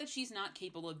 it's not that she's not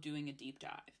capable of doing a deep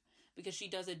dive, because she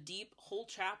does a deep whole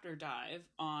chapter dive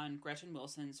on Gretchen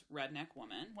Wilson's Redneck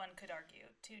Woman. One could argue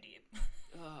too deep.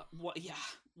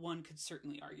 One could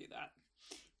certainly argue that.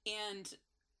 And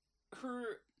her,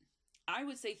 I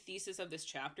would say, thesis of this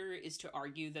chapter is to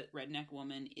argue that Redneck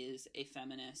Woman is a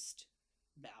feminist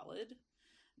ballad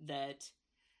that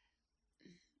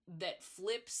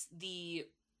flips the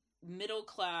middle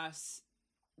class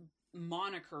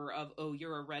moniker of, oh,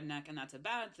 you're a redneck and that's a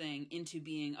bad thing, into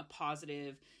being a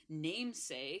positive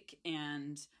namesake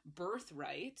and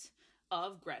birthright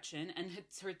of Gretchen. And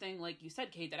it's her thing, like you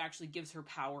said, Kate, that actually gives her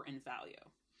power and value.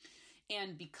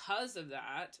 And because of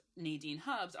that, Nadine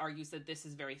Hubbs argues that this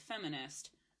is very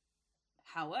feminist.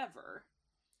 However,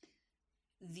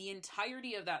 the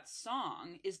entirety of that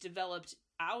song is developed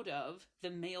out of the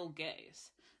male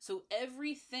gaze. So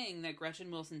everything that Gretchen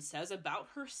Wilson says about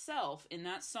herself in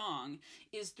that song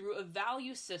is through a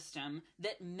value system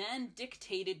that men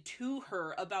dictated to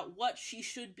her about what she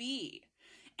should be.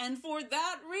 And for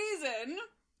that reason,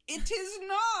 it is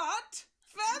not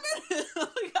feminine.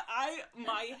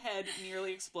 My head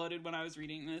nearly exploded when I was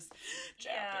reading this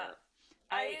chapter. Yeah,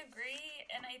 I agree,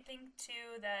 and I think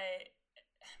too that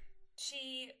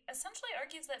she essentially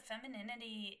argues that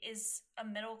femininity is a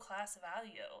middle class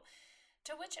value.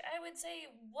 To which I would say,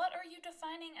 what are you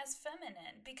defining as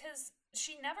feminine? Because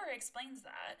she never explains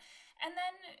that. And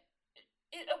then,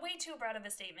 a way too broad of a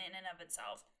statement in and of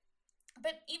itself.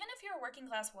 But even if you're a working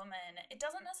class woman, it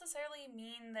doesn't necessarily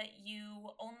mean that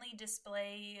you only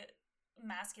display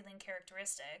masculine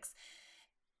characteristics.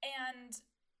 And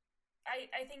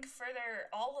I think further,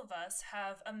 all of us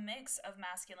have a mix of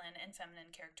masculine and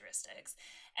feminine characteristics,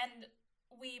 and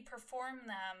we perform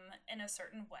them in a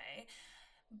certain way.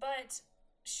 But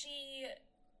she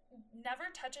never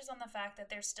touches on the fact that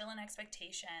there's still an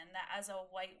expectation that as a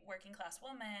white working class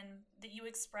woman that you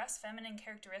express feminine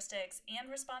characteristics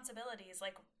and responsibilities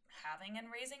like having and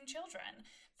raising children,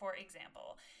 for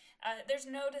example. There's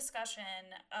no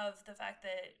discussion of the fact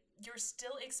that you're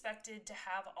still expected to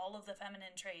have all of the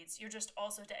feminine traits. You're just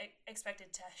also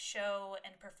expected to show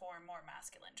and perform more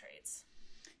masculine traits.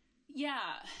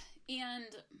 Yeah, and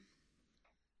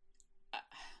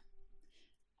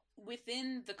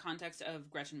within the context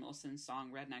of Gretchen Wilson's song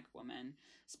Redneck Woman,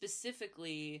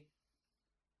 specifically,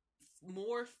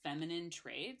 more feminine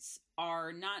traits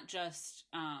are not just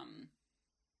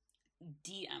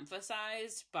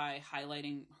de-emphasized by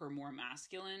highlighting her more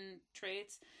masculine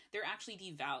traits, they're actually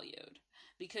devalued.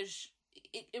 Because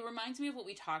it reminds me of what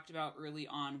we talked about early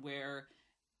on, where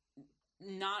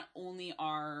not only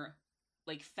are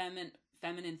like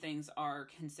feminine things are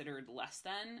considered less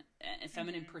than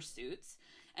feminine pursuits,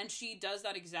 and she does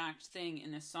that exact thing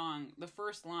in this song. The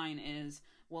first line is,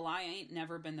 "Well, I ain't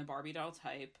never been the Barbie doll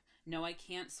type. No, I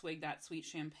can't swig that sweet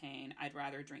champagne. I'd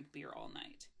rather drink beer all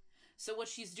night." So what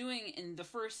she's doing in the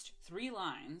first 3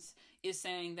 lines is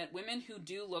saying that women who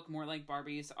do look more like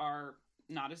Barbies are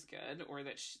not as good, or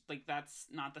that like that's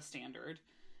not the standard,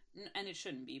 and it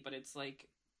shouldn't be, but it's like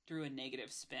through a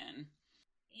negative spin.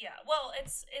 Yeah, well,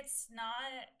 it's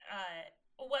not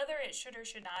whether it should or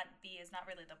should not be is not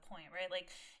really the point, right? Like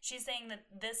she's saying that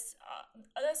this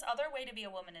other way to be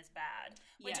a woman is bad,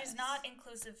 which is not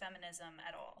inclusive feminism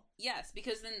at all. Yes,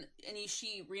 because then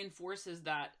she reinforces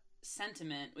that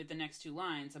sentiment with the next 2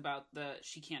 lines about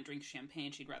she can't drink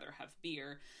champagne, she'd rather have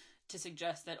beer, to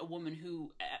suggest that a woman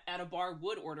who at a bar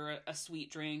would order a sweet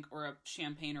drink or a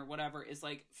champagne or whatever is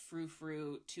like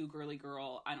frou-frou, too girly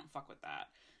girl, I don't fuck with that.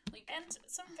 Like, and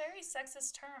some very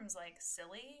sexist terms like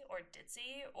silly or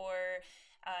ditzy or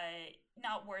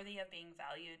not worthy of being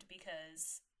valued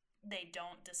because they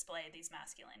don't display these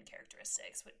masculine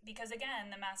characteristics. Because again,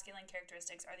 the masculine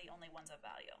characteristics are the only ones of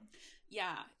value.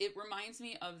 Yeah, it reminds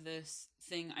me of this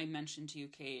thing I mentioned to you,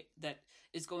 Kate, that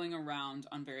is going around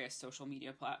on various social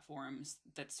media platforms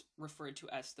that's referred to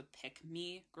as the pick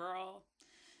me girl.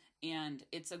 And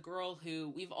it's a girl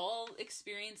who, we've all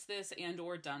experienced this and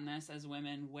or done this as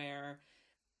women, where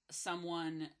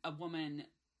a woman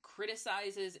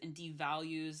criticizes and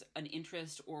devalues an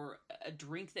interest or a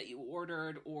drink that you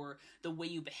ordered or the way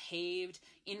you behaved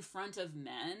in front of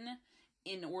men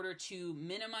in order to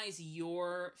minimize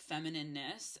your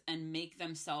feminineness and make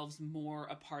themselves more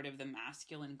a part of the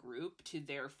masculine group, to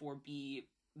therefore be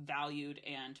valued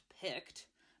and picked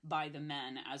by the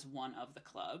men as one of the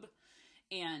club.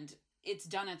 And it's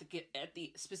done at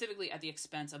the specifically at the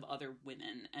expense of other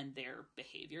women and their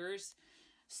behaviors.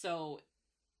 So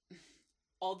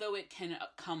although it can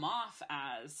come off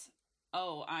as,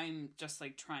 oh, I'm just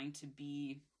like trying to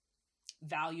be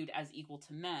valued as equal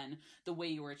to men, the way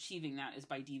you're achieving that is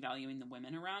by devaluing the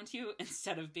women around you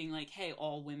instead of being like, hey,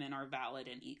 all women are valid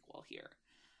and equal here.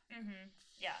 Mm-hmm.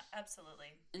 Yeah, absolutely.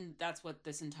 And that's what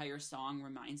this entire song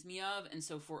reminds me of. And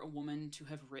so for a woman to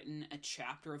have written a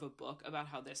chapter of a book about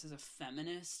how this is a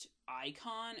feminist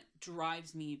icon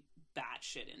drives me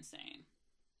batshit insane.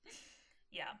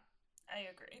 Yeah,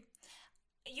 I agree.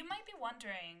 You might be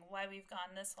wondering why we've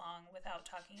gone this long without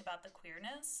talking about the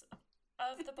queerness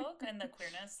of the book and the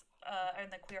queerness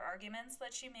and the queer arguments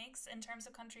that she makes in terms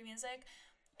of country music.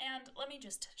 And let me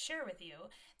just share with you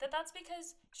that that's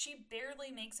because she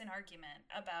barely makes an argument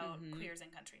about queers in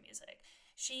country music.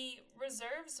 She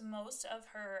reserves most of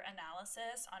her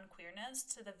analysis on queerness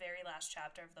to the very last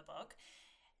chapter of the book,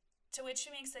 to which she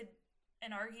makes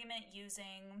an argument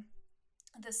using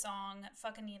the song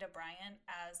Fuck Anita Bryant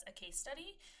as a case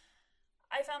study.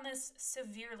 I found this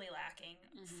severely lacking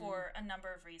for a number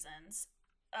of reasons.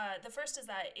 The first is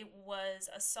that it was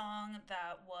a song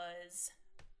that was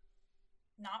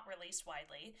not released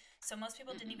widely, so most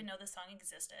people didn't even know the song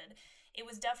existed. It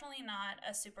was definitely not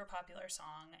a super popular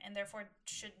song, and therefore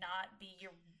should not be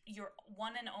your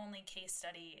one and only case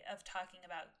study of talking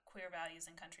about queer values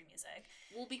in country music.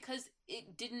 Well, because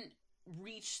it didn't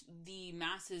reach the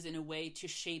masses in a way to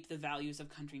shape the values of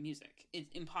country music. It's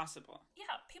impossible. Yeah,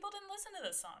 people didn't listen to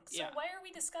this song. So why are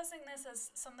we discussing this as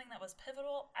something that was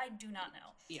pivotal? I do not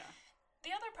know. Yeah. The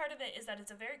other part of it is that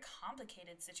it's a very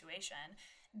complicated situation.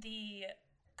 The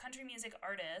country music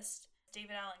artist,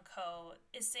 David Allan Coe,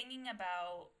 is singing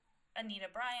about Anita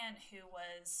Bryant, who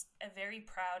was a very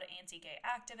proud anti-gay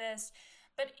activist.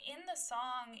 But in the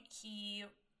song, he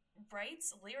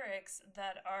writes lyrics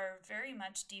that are very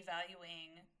much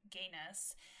devaluing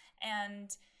gayness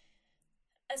and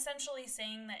essentially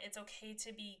saying that it's okay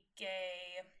to be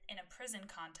gay in a prison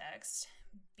context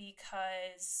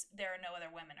because there are no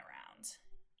other women around.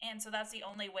 And so that's the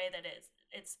only way that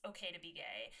it's okay to be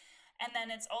gay. And then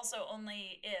it's also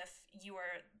only if you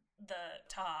are the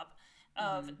top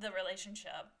of the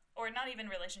relationship, or not even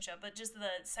relationship, but just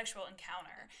the sexual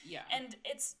encounter. Yeah. And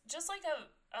it's just like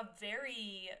a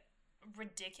very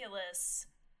ridiculous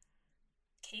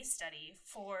case study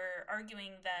for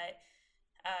arguing that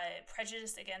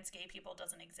prejudice against gay people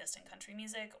doesn't exist in country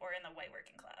music or in the white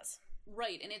working class.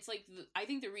 Right, and it's like, I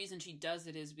think the reason she does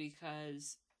it is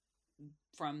because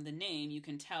from the name you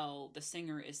can tell the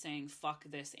singer is saying fuck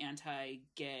this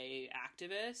anti-gay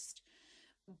activist,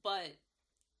 but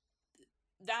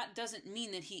that doesn't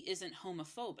mean that he isn't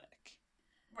homophobic.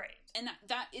 Right. And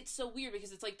that it's so weird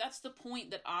because it's like, that's the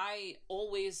point that I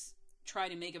always try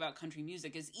to make about country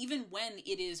music, is even when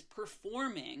it is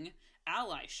performing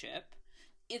allyship,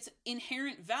 its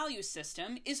inherent value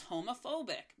system is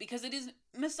homophobic because it is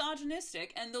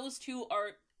misogynistic, and those two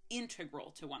are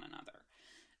integral to one another.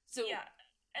 So yeah,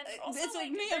 and also, it's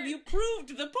like, ma'am, you proved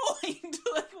the point.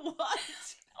 Like, what?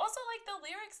 Also, like, the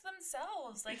lyrics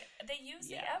themselves, like, they use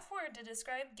the F word to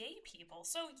describe gay people.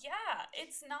 So, yeah,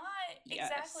 it's not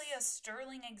exactly a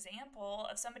sterling example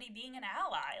of somebody being an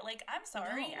ally. Like, I'm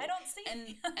sorry, I don't see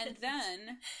it. And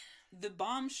then the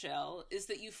bombshell is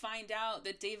that you find out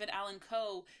that David Allan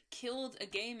Coe killed a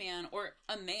gay man, or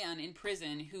a man in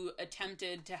prison, who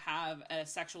attempted to have a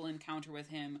sexual encounter with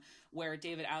him where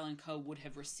David Allan Coe would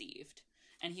have received.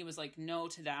 And he was like, no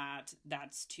to that,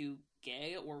 that's too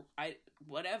gay, or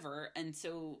whatever. And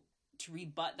so to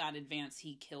rebut that advance,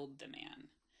 he killed the man.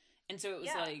 And so it was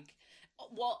like,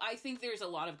 well, I think there's a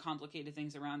lot of complicated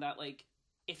things around that. Like,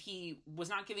 if he was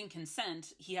not giving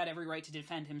consent, he had every right to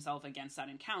defend himself against that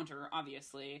encounter,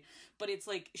 obviously. But it's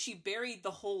like, she buried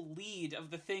the whole lead of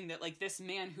the thing that, like, this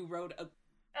man who wrote a...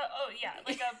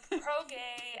 like a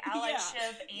pro-gay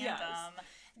allyship anthem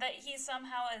that he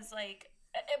somehow is like...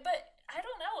 But I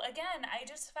don't know. Again, I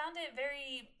just found it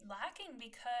very lacking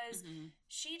because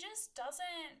she just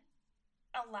doesn't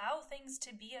allow things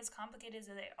to be as complicated as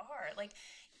they are. Like,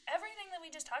 everything that we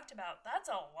just talked about, that's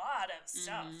a lot of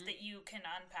stuff that you can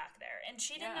unpack there. And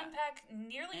she didn't unpack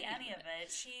nearly any of it.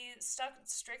 She stuck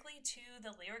strictly to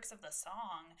the lyrics of the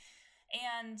song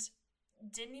and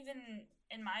didn't even,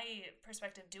 in my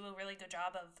perspective, do a really good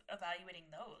job of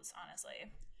evaluating those, honestly.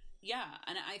 Yeah,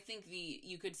 and I think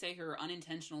you could say her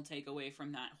unintentional takeaway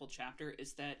from that whole chapter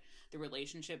is that the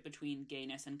relationship between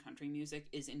gayness and country music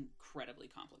is incredibly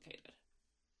complicated.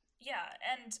 Yeah,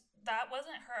 and that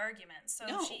wasn't her argument, so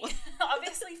she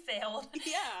obviously failed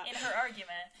in her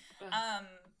argument.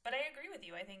 But I agree with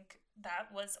you. I think that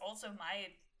was also my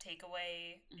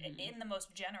takeaway in the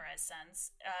most generous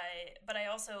sense. But I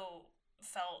also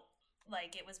felt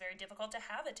like it was very difficult to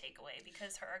have a takeaway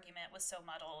because her argument was so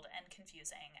muddled and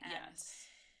confusing.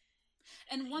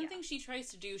 And one thing she tries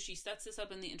to do, she sets this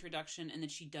up in the introduction, and then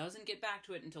she doesn't get back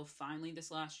to it until finally this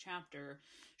last chapter.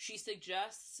 She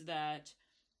suggests that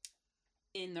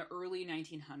in the early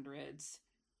 1900s,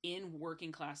 in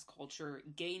working class culture,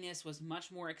 gayness was much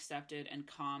more accepted and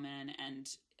common, and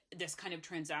this kind of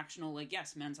transactional, like,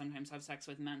 yes, men sometimes have sex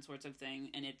with men sorts of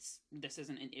thing, and this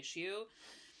isn't an issue.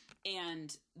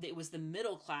 And it was the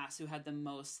middle class who had the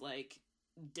most, like,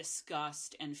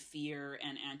 disgust and fear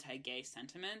and anti-gay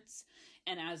sentiments.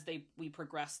 And as we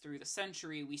progressed through the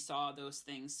century, we saw those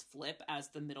things flip as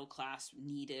the middle class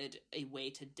needed a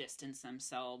way to distance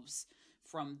themselves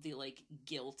from the, like,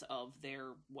 guilt of their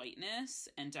whiteness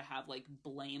and to have, like,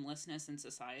 blamelessness in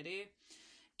society.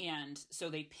 And so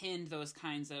they pinned those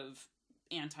kinds of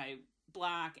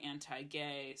anti-black,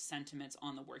 anti-gay sentiments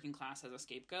on the working class as a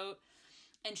scapegoat.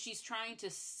 And she's trying to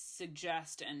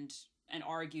suggest and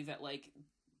argue that, like,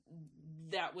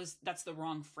 that's the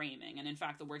wrong framing. And in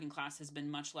fact, the working class has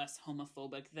been much less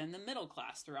homophobic than the middle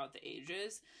class throughout the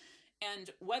ages.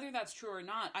 And whether that's true or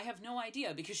not, I have no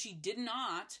idea, because she did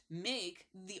not make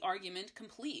the argument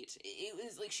complete. It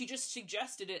was like she just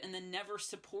suggested it and then never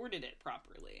supported it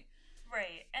properly.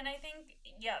 Right. And I think,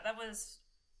 that was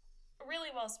really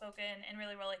well spoken and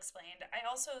really well explained. I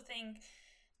also think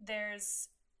there's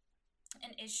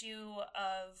an issue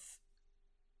of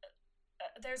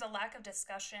there's a lack of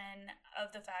discussion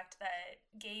of the fact that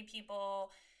gay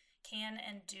people can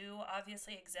and do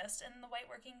obviously exist in the white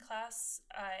working class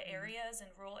areas and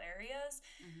rural areas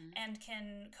and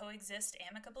can coexist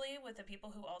amicably with the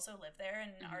people who also live there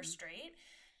and are straight.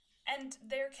 And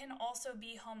there can also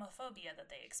be homophobia that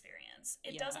they experience.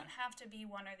 It doesn't have to be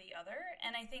one or the other.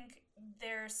 And I think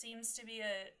there seems to be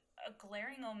a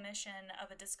glaring omission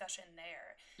of a discussion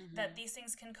there, that these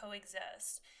things can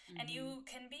coexist. And you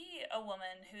can be a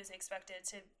woman who's expected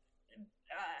to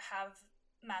have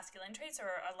masculine traits or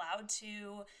allowed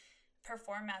to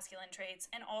perform masculine traits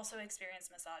and also experience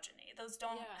misogyny. Those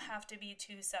don't have to be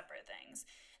two separate things.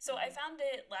 So I found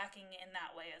it lacking in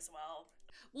that way as well.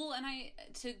 Well, and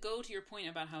to go to your point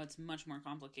about how it's much more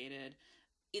complicated,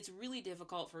 it's really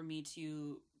difficult for me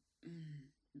to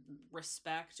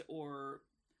respect or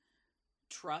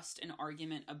trust an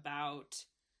argument about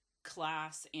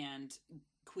class and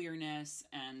queerness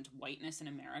and whiteness in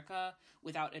America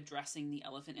without addressing the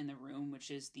elephant in the room, which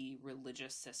is the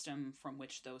religious system from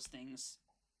which those things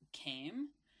came.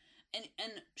 And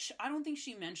I don't think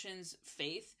she mentions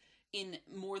faith in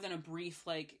more than a brief,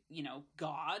 like, you know,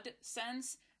 God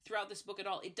sense throughout this book at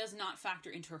all. It does not factor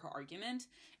into her argument.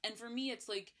 And for me, it's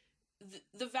like,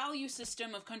 the value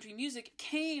system of country music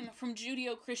came from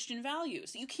Judeo-Christian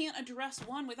values. You can't address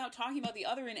one without talking about the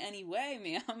other in any way,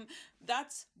 ma'am.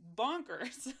 That's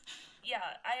bonkers. Yeah,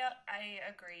 I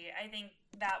agree. I think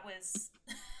that was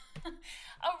a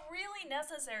really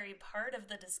necessary part of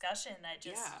the discussion that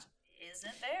just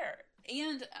isn't there.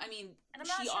 And, I mean,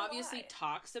 she obviously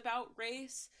talks about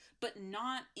race, but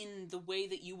not in the way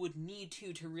that you would need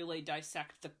to really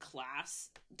dissect the class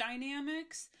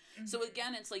dynamics. So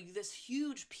again, it's like this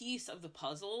huge piece of the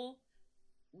puzzle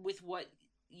with what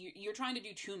you're trying to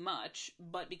do too much,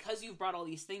 but because you've brought all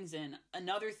these things in,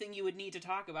 another thing you would need to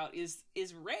talk about is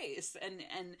race.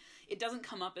 And it doesn't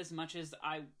come up as much as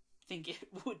I think it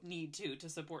would need to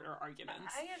support our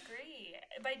arguments. I agree.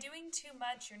 By doing too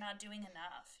much, you're not doing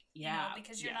enough. Yeah. You know,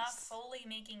 because you're not fully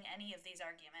making any of these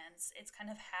arguments. It's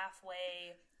kind of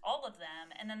halfway, all of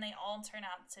them, and then they all turn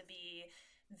out to be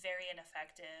very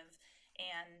ineffective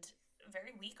and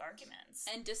very weak arguments.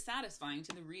 And dissatisfying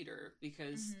to the reader,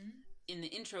 because in the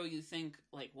intro you think,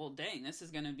 like, well, dang, this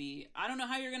is going to be, I don't know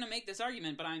how you're going to make this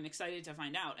argument, but I'm excited to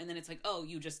find out. And then it's like, oh,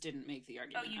 you just didn't make the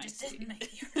argument. Oh, you just didn't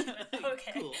make the argument.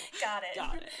 Okay. Cool. Got it.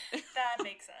 It. That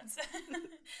makes sense.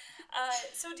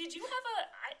 So did you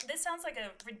have this sounds like a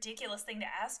ridiculous thing to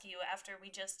ask you after we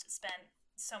just spent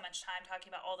so much time talking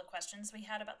about all the questions we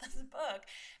had about this book,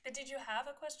 but did you have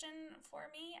a question for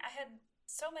me? I had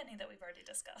so many that we've already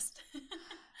discussed.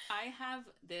 I have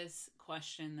this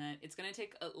question that it's going to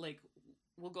take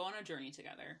we'll go on a journey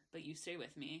together, but you stay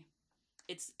with me.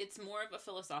 It's more of a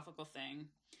philosophical thing,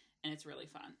 and it's really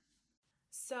fun.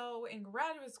 So in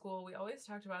graduate school, we always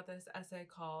talked about this essay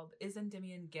called Is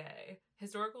Endymion Gay?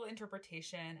 Historical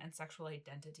Interpretation and Sexual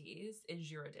Identities in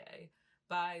Girodet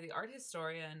by the art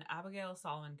historian Abigail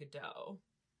Solomon Godot.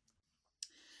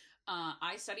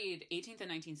 I studied 18th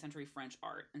and 19th century French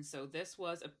art, and so this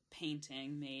was a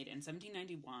painting made in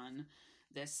 1791.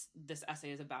 This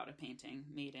essay is about a painting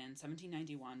made in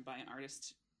 1791 by an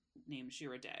artist named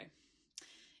Girodet.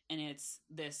 And it's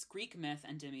this Greek myth,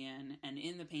 Endymion, and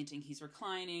in the painting he's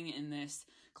reclining in this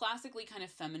classically kind of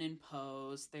feminine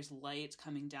pose. There's light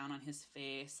coming down on his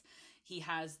face. He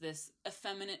has this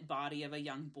effeminate body of a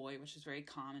young boy, which is very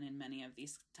common in many of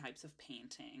these types of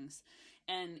paintings.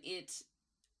 And it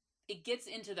gets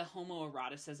into the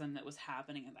homoeroticism that was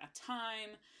happening at that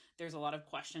time. There's a lot of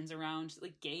questions around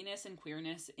like gayness and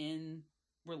queerness in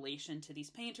relation to these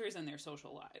painters and their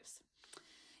social lives.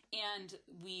 And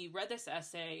we read this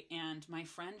essay, and my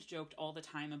friend joked all the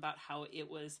time about how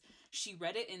she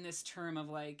read it in this term of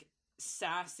like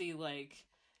sassy, like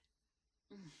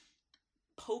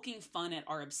poking fun at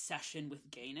our obsession with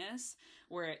gayness,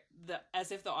 where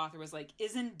as if the author was like,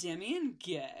 is Endymion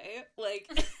gay? Like,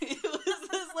 it was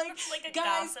this like a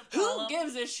guys, gossip who column.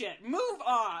 gives a shit? Move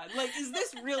on. Like, is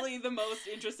this really the most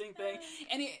interesting thing?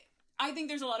 And I think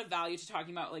there's a lot of value to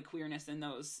talking about like queerness in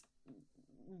those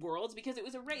worlds because it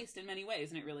was erased in many ways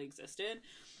and it really existed.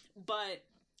 But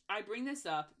I bring this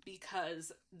up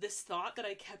because this thought that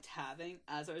I kept having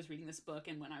as I was reading this book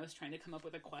and when I was trying to come up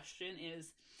with a question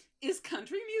is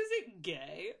country music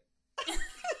gay?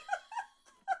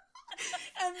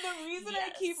 And the reason I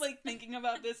keep like thinking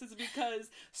about this is because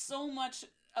so much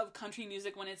of country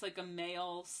music, when it's like a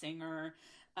male singer,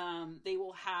 they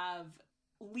will have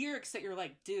lyrics that you're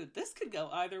like, dude, this could go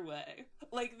either way.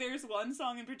 Like, there's one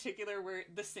song in particular where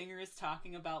the singer is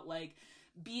talking about like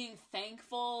being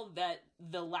thankful that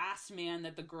the last man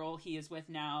that the girl he is with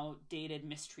now dated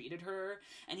mistreated her,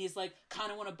 and he's like,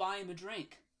 kind of want to buy him a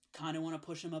drink, kind of want to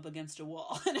push him up against a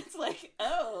wall. And it's like,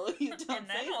 oh, you don't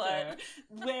say so.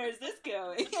 Where's this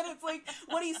going? And it's like,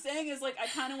 what he's saying is like, I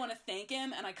kind of want to thank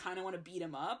him and I kind of want to beat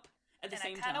him up at the and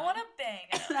same I time. kind of want to bang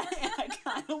him. I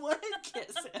kind of want to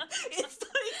kiss him. It's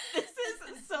like,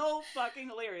 this is so fucking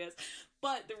hilarious.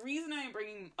 But the reason I am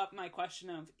bringing up my question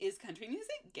of, is country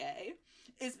music gay?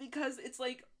 Is because it's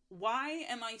like, why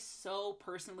am I so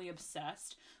personally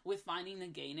obsessed with finding the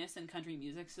gayness in country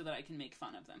music so that I can make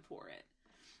fun of them for it?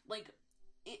 Like,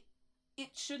 it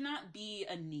should not be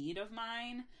a need of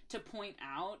mine to point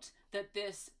out that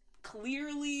this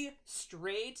clearly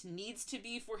straight, needs to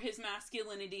be for his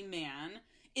masculinity man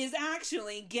is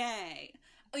actually gay.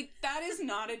 Like, that is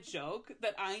not a joke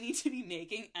that I need to be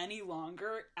making any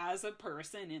longer as a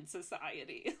person in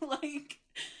society. Like,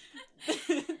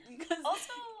 because...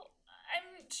 Also,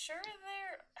 I'm sure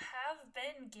there have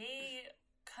been gay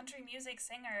country music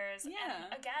singers,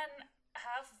 and again,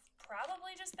 have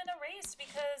probably just been erased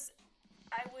because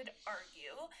I would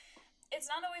argue it's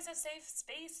not always a safe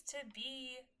space to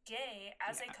be gay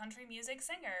as a country music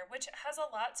singer, which has a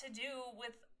lot to do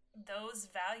with those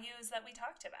values that we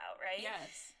talked about, right?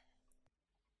 Yes.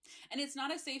 And it's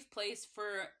not a safe place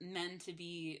for men to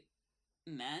be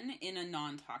men in a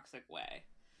non-toxic way.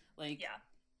 Like,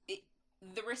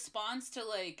 the response to,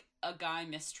 like, a guy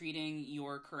mistreating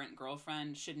your current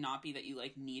girlfriend should not be that you,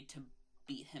 like, need to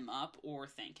beat him up or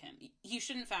thank him. He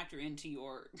shouldn't factor into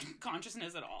your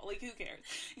consciousness at all. Like, who cares?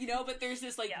 You know, but there's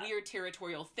this, like, weird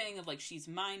territorial thing of, like, she's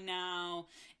mine now,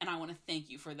 and I want to thank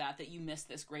you for that you missed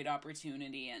this great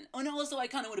opportunity, and also I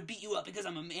kind of want to beat you up because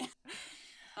I'm a man.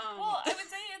 Well, I would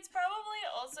say it's probably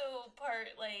also part,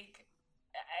 like,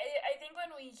 I think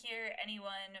when we hear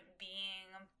anyone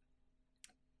being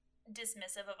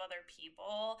dismissive of other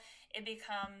people, it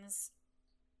becomes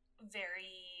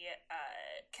very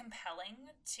compelling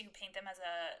to paint them as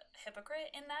a hypocrite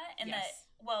in that, and that,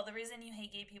 well, the reason you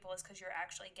hate gay people is because you're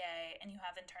actually gay and you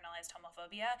have internalized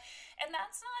homophobia. And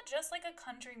that's not just like a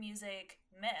country music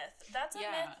myth. That's a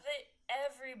myth that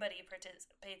everybody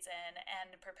participates in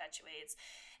and perpetuates.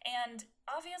 And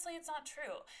obviously it's not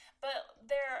true, but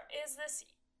there is this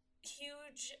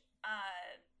huge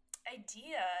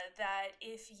idea that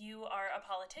if you are a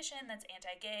politician that's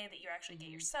anti-gay, that you're actually gay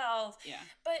yourself. Yeah.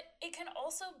 But it can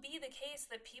also be the case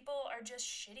that people are just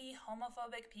shitty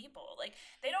homophobic people. Like,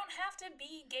 they don't have to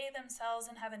be gay themselves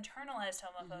and have internalized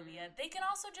homophobia. They can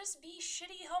also just be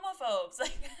shitty homophobes.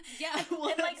 Like, well,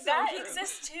 and like that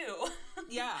exists too.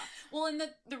 Well, and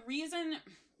the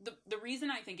reason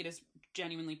I think it is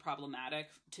genuinely problematic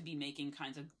to be making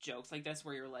kinds of jokes like this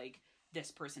where you're like,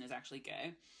 this person is actually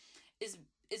gay, is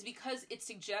because it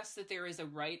suggests that there is a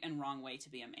right and wrong way to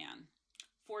be a man.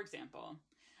 For example,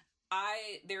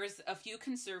 there's a few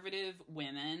conservative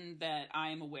women that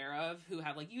I'm aware of who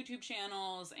have, like, YouTube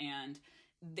channels, and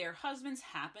their husbands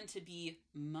happen to be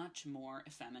much more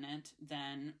effeminate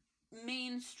than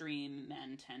mainstream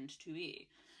men tend to be.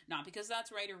 Not because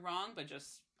that's right or wrong, but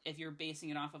just if you're basing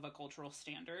it off of a cultural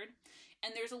standard.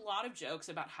 And there's a lot of jokes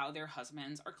about how their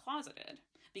husbands are closeted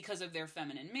because of their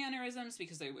feminine mannerisms,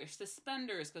 because they wear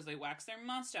suspenders, because they wax their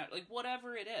mustache, like,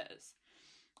 whatever it is.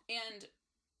 And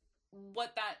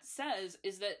what that says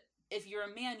is that if you're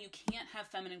a man, you can't have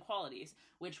feminine qualities,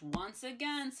 which once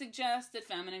again suggests that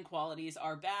feminine qualities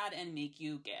are bad and make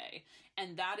you gay.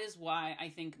 And that is why I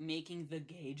think making the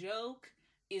gay joke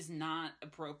is not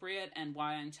appropriate, and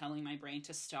why I'm telling my brain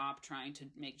to stop trying to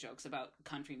make jokes about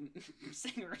country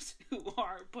singers who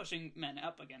are pushing men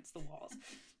up against the walls.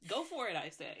 Go for it, I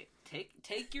say.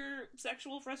 Take your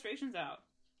sexual frustrations out.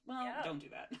 Well, don't do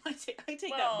that. I take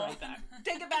that right back.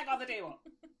 Take it back off the table.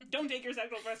 Don't take your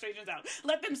sexual frustrations out.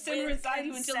 Let them simmer inside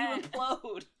you until you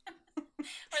implode. Or,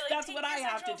 like, that's what I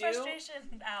have to do.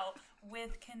 Frustration out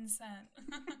with consent.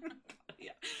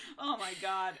 Oh my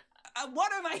god.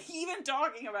 What am I even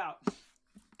talking about?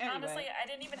 Anyway. Honestly, I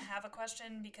didn't even have a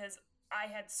question because I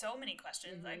had so many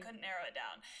questions. I couldn't narrow it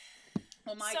down.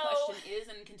 Well, my question is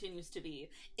and continues to be,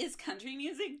 is country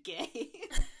music gay?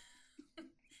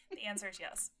 The answer is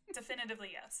yes.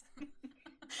 Definitively yes.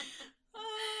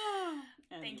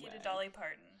 Anyway. Thank you to Dolly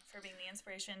Parton for being the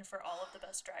inspiration for all of the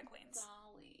best drag queens.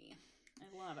 Dolly.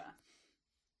 I love her.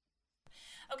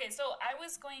 Okay, so I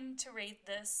was going to rate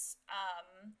this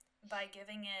by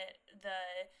giving it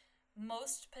the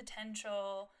most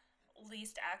potential,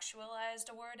 least actualized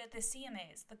award at the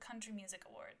CMAs, the Country Music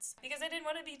Awards. Because I didn't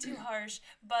want to be too harsh,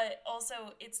 but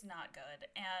also it's not good.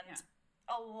 And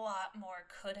a lot more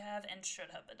could have and should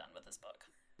have been done with this book.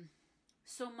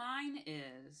 So mine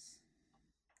is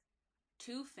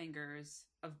 2 fingers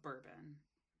of bourbon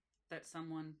that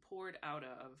someone poured out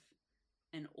of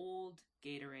an old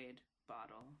Gatorade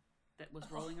bottle that was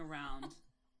rolling around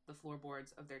the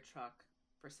floorboards of their truck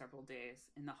for several days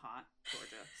in the hot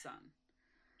Georgia sun.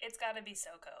 It's gotta be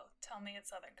SoCo. Tell me it's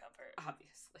Southern Comfort.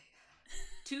 Obviously.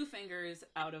 2 fingers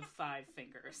out of 5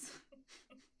 fingers.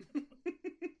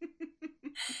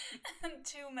 And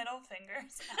 2 middle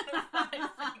fingers out of 5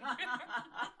 fingers.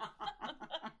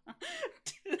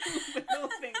 2 middle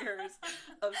fingers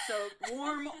of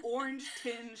warm orange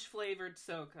tinge flavored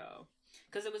SoCo.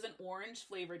 Because it was an orange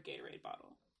flavored Gatorade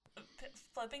bottle.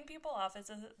 Flipping people off is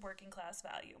a working class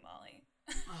value, Molly.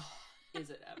 Oh, is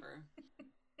it ever?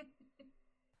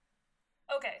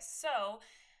 Okay, so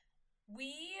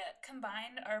we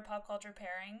combined our pop culture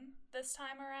pairing this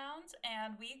time around,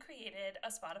 and we created a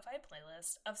Spotify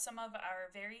playlist of some of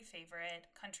our very favorite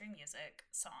country music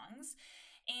songs.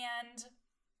 And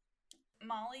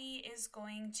Molly is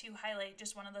going to highlight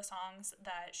just one of the songs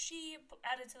that she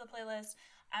added to the playlist.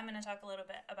 I'm going to talk a little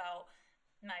bit about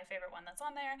my favorite one that's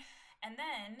on there. And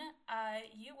then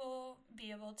you will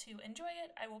be able to enjoy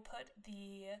it. I will put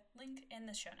the link in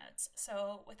the show notes.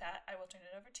 So with that, I will turn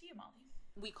it over to you, Molly.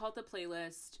 We called the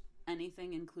playlist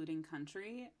Anything Including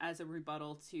Country as a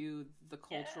rebuttal to the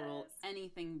cultural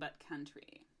anything but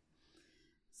country.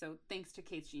 So thanks to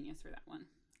Kate's genius for that one.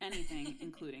 Anything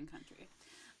including country.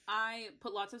 I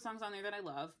put lots of songs on there that I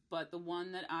love, but the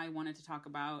one that I wanted to talk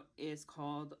about is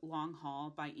called Long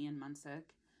Haul by Ian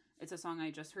Munsick. It's a song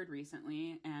I just heard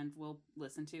recently and will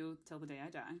listen to till the day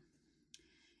I die.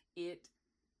 It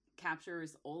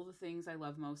captures all the things I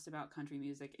love most about country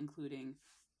music, including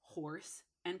horse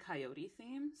and coyote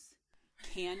themes,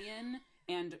 canyon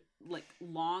and like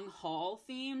long haul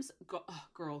themes.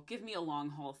 Girl, give me a long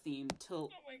haul theme till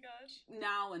Oh my gosh.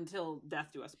 now until death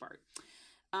do us part.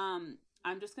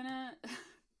 I'm just gonna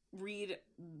read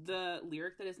the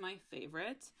lyric that is my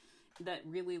favorite, that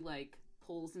really like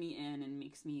pulls me in and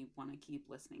makes me want to keep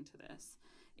listening to this.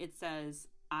 It says,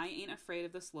 "I ain't afraid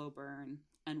of the slow burn,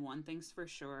 and one thing's for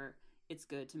sure, it's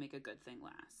good to make a good thing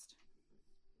last."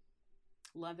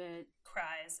 Love it.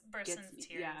 Cries, bursts into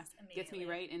tears. Yeah, immediately. gets me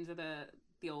right into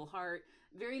the old heart.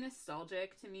 Very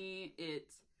nostalgic to me.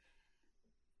 It's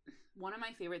one of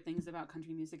my favorite things about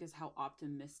country music is how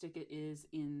optimistic it is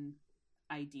in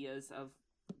ideas of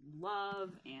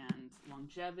love and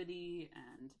longevity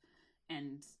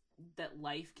and that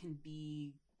life can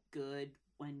be good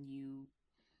when you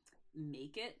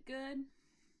make it good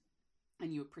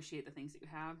and you appreciate the things that you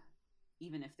have,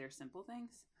 even if they're simple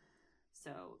things.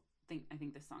 So I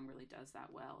think this song really does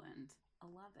that well, and I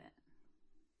love it.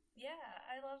 Yeah,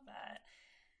 I love that.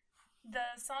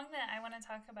 The song that I want to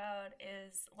talk about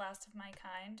is Last of My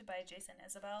Kind by Jason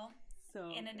Isbell. So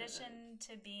in good. addition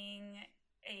to being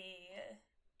a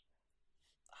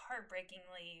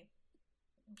heartbreakingly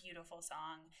beautiful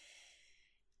song,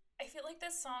 I feel like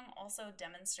this song also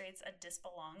demonstrates a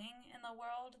disbelonging in the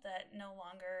world that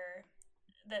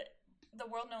the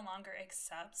world no longer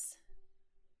accepts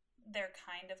their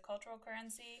kind of cultural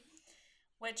currency,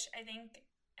 which I think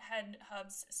had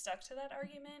Hubs stuck to that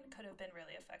argument could have been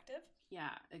really effective.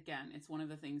 Yeah, again, it's one of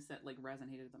the things that like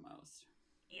resonated the most.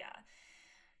 Yeah.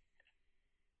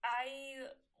 I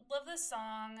love this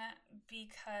song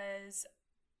because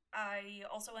I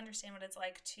also understand what it's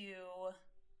like to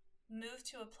move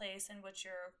to a place in which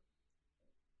your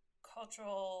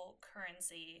cultural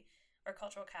currency or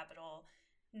cultural capital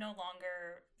no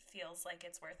longer feels like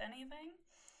it's worth anything.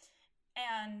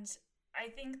 And I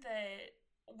think that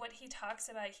what he talks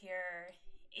about here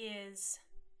is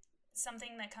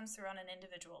something that comes through on an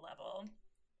individual level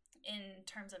in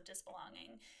terms of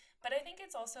disbelonging. But I think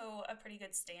it's also a pretty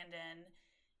good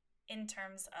stand-in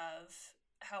terms of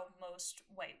how most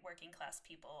white working class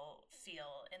people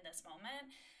feel in this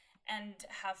moment and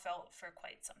have felt for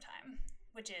quite some time,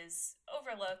 which is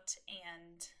overlooked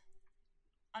and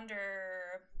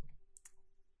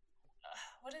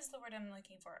what is the word I'm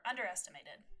looking for?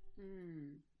 Underestimated.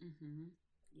 Mm-hmm.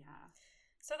 Yeah.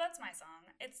 So that's my song.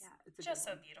 It's just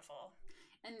so beautiful.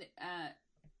 And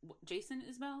Jason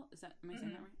Isbell, am I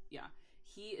saying that right? Yeah.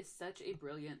 He is such a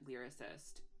brilliant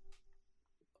lyricist.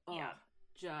 Oh, yeah.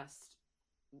 Just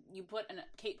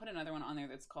Kate put another one on there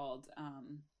that's called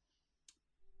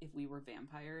If We Were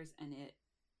Vampires, and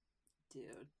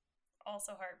dude.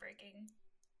 Also heartbreaking.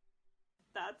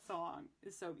 That song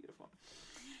is so beautiful.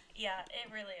 Yeah,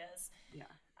 it really is.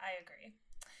 Yeah. I agree.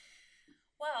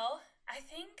 Well, I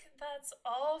think that's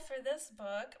all for this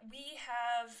book. We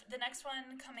have the next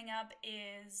one coming up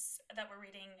that we're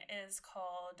reading is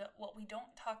called What We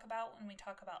Don't Talk About When We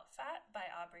Talk About Fat by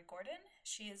Aubrey Gordon.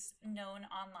 She is known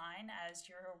online as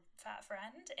your fat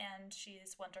friend, and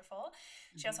she's wonderful.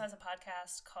 She also has a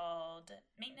podcast called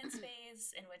Maintenance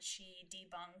Phase, in which she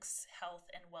debunks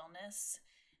health and wellness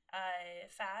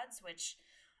fads, which,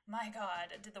 my God,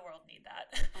 did the world need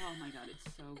that? Oh my God,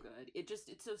 it's so good.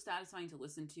 It's so satisfying to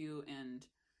listen to, and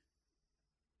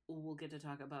we'll get to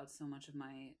talk about so much of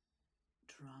my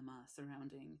drama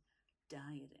surrounding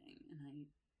dieting, and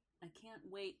I can't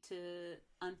wait to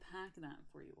unpack that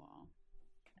for you all.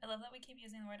 I love that we keep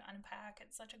using the word unpack.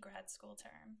 It's such a grad school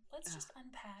term. Let's just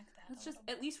unpack that. Let's just,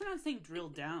 at least we're not saying drill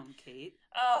down, Kate.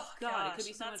 Oh, God, gosh, it could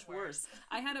be so much worse.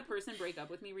 I had a person break up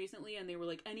with me recently, and they were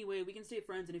like, anyway, we can stay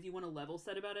friends, and if you want to level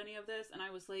set about any of this, and I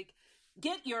was like,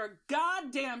 get your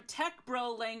goddamn tech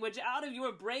bro language out of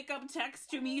your breakup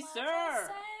text to me, sir.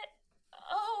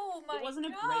 Oh my god. It wasn't a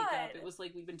breakup. It was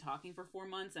like, we've been talking for 4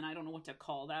 months, and I don't know what to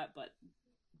call that, but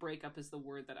breakup is the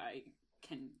word that I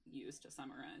can use to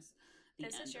summarize.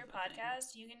 This is your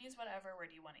podcast. You can use whatever word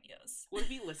you want to use. What if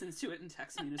he listens to it and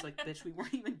texts me and is like, bitch, we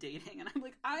weren't even dating? And I'm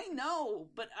like, I know,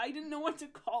 but I didn't know what to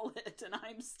call it, and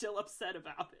I'm still upset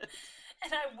about it.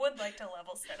 And I would like to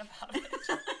level set about it.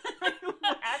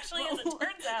 Actually, as it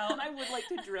turns out. And I would like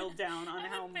to drill down on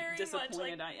how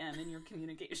disappointed I am in your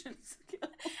communication skills.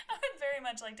 I would very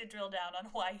much like to drill down on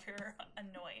why you're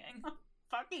annoying.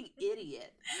 Fucking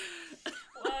idiot.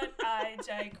 But I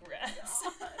digress.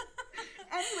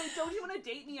 Anyway, don't you want to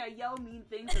date me? I yell mean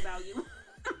things about you.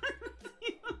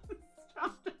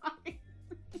 Stop talking.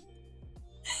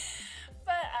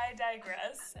 But I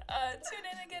digress. Tune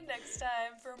in again next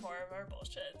time for more of our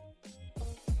bullshit.